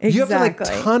 Yeah, exactly. You have to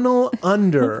like tunnel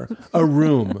under a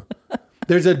room.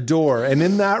 There's a door, and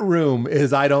in that room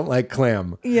is I don't like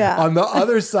clam. Yeah. On the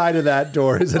other side of that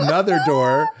door is another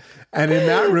door, and in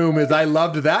that room is I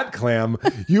loved that clam.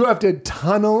 You have to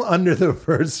tunnel under the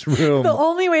first room. The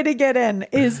only way to get in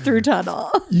is through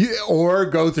tunnel. Or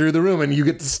go through the room and you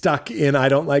get stuck in I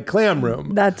don't like clam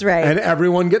room. That's right. And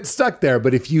everyone gets stuck there.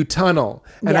 But if you tunnel,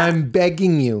 and I'm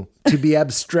begging you to be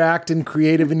abstract and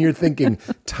creative in your thinking,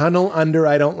 tunnel under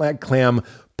I don't like clam,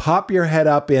 pop your head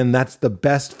up in, that's the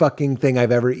best fucking thing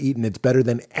I've ever eaten. It's better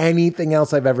than anything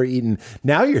else I've ever eaten.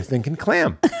 Now you're thinking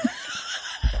clam.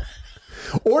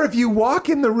 Or if you walk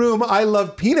in the room, I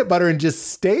love peanut butter, and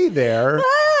just stay there.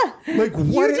 Like what?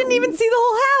 You didn't even see the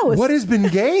whole house. What has been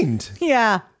gained?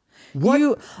 Yeah. What?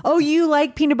 You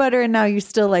like peanut butter, and now you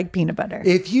still like peanut butter.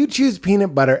 If you choose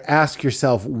peanut butter, ask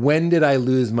yourself, when did I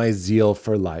lose my zeal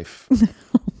for life? Oh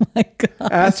my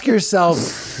God. Ask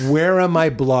yourself, where am I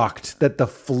blocked that the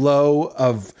flow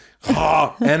of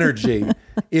energy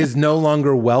is no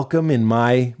longer welcome in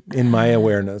my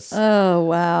awareness? Oh,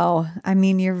 wow. I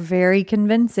mean, you're very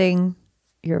convincing.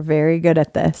 You're very good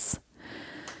at this.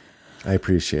 I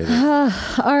appreciate it.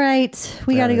 All right.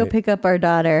 We got to go pick up our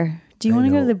daughter. Do you want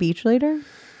to go to the beach later?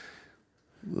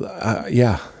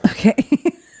 Yeah. Okay.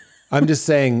 I'm just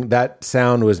saying that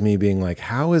sound was me being like,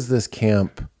 how is this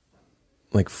camp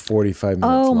like 45 minutes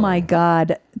Oh long? my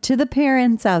God. To the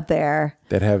parents out there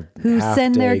that have who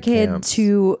send their kid camps.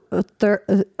 to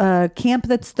a camp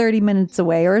that's 30 minutes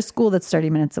away, or a school that's 30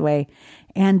 minutes away,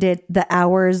 and the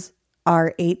hours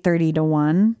are 8:30 to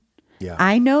 1. Yeah.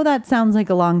 I know that sounds like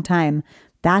a long time.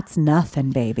 That's nothing,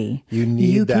 baby. You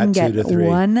need that 2 to 3.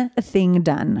 One thing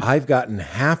done. I've gotten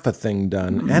half a thing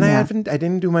done, and I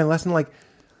didn't do my lesson. Like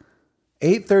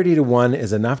 8:30 to 1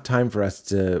 is enough time for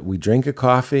us we drink a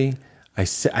coffee. I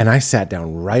sat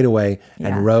down right away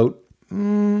and wrote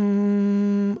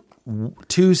 2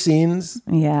 scenes.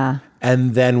 Yeah.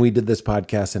 And then we did this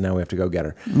podcast, and now we have to go get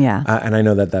her. Yeah. And I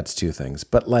know that's 2 things,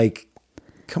 but like,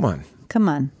 come on.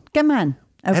 Okay.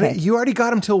 And you already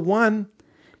got them till 1.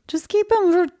 Just keep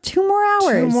them for 2 more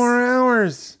hours. 2 more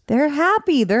hours. They're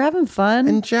happy. They're having fun.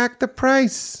 And jack the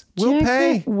price. We'll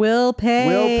pay. We'll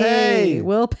pay.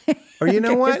 Or you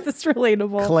know what? Is this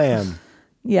relatable? Clam.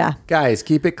 Yeah. Guys,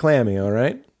 keep it clammy, all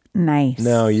right? Nice.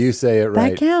 No, you say it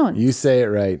right. That counts. You say it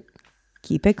right.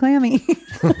 Keep it clammy.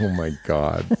 Oh my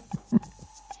God.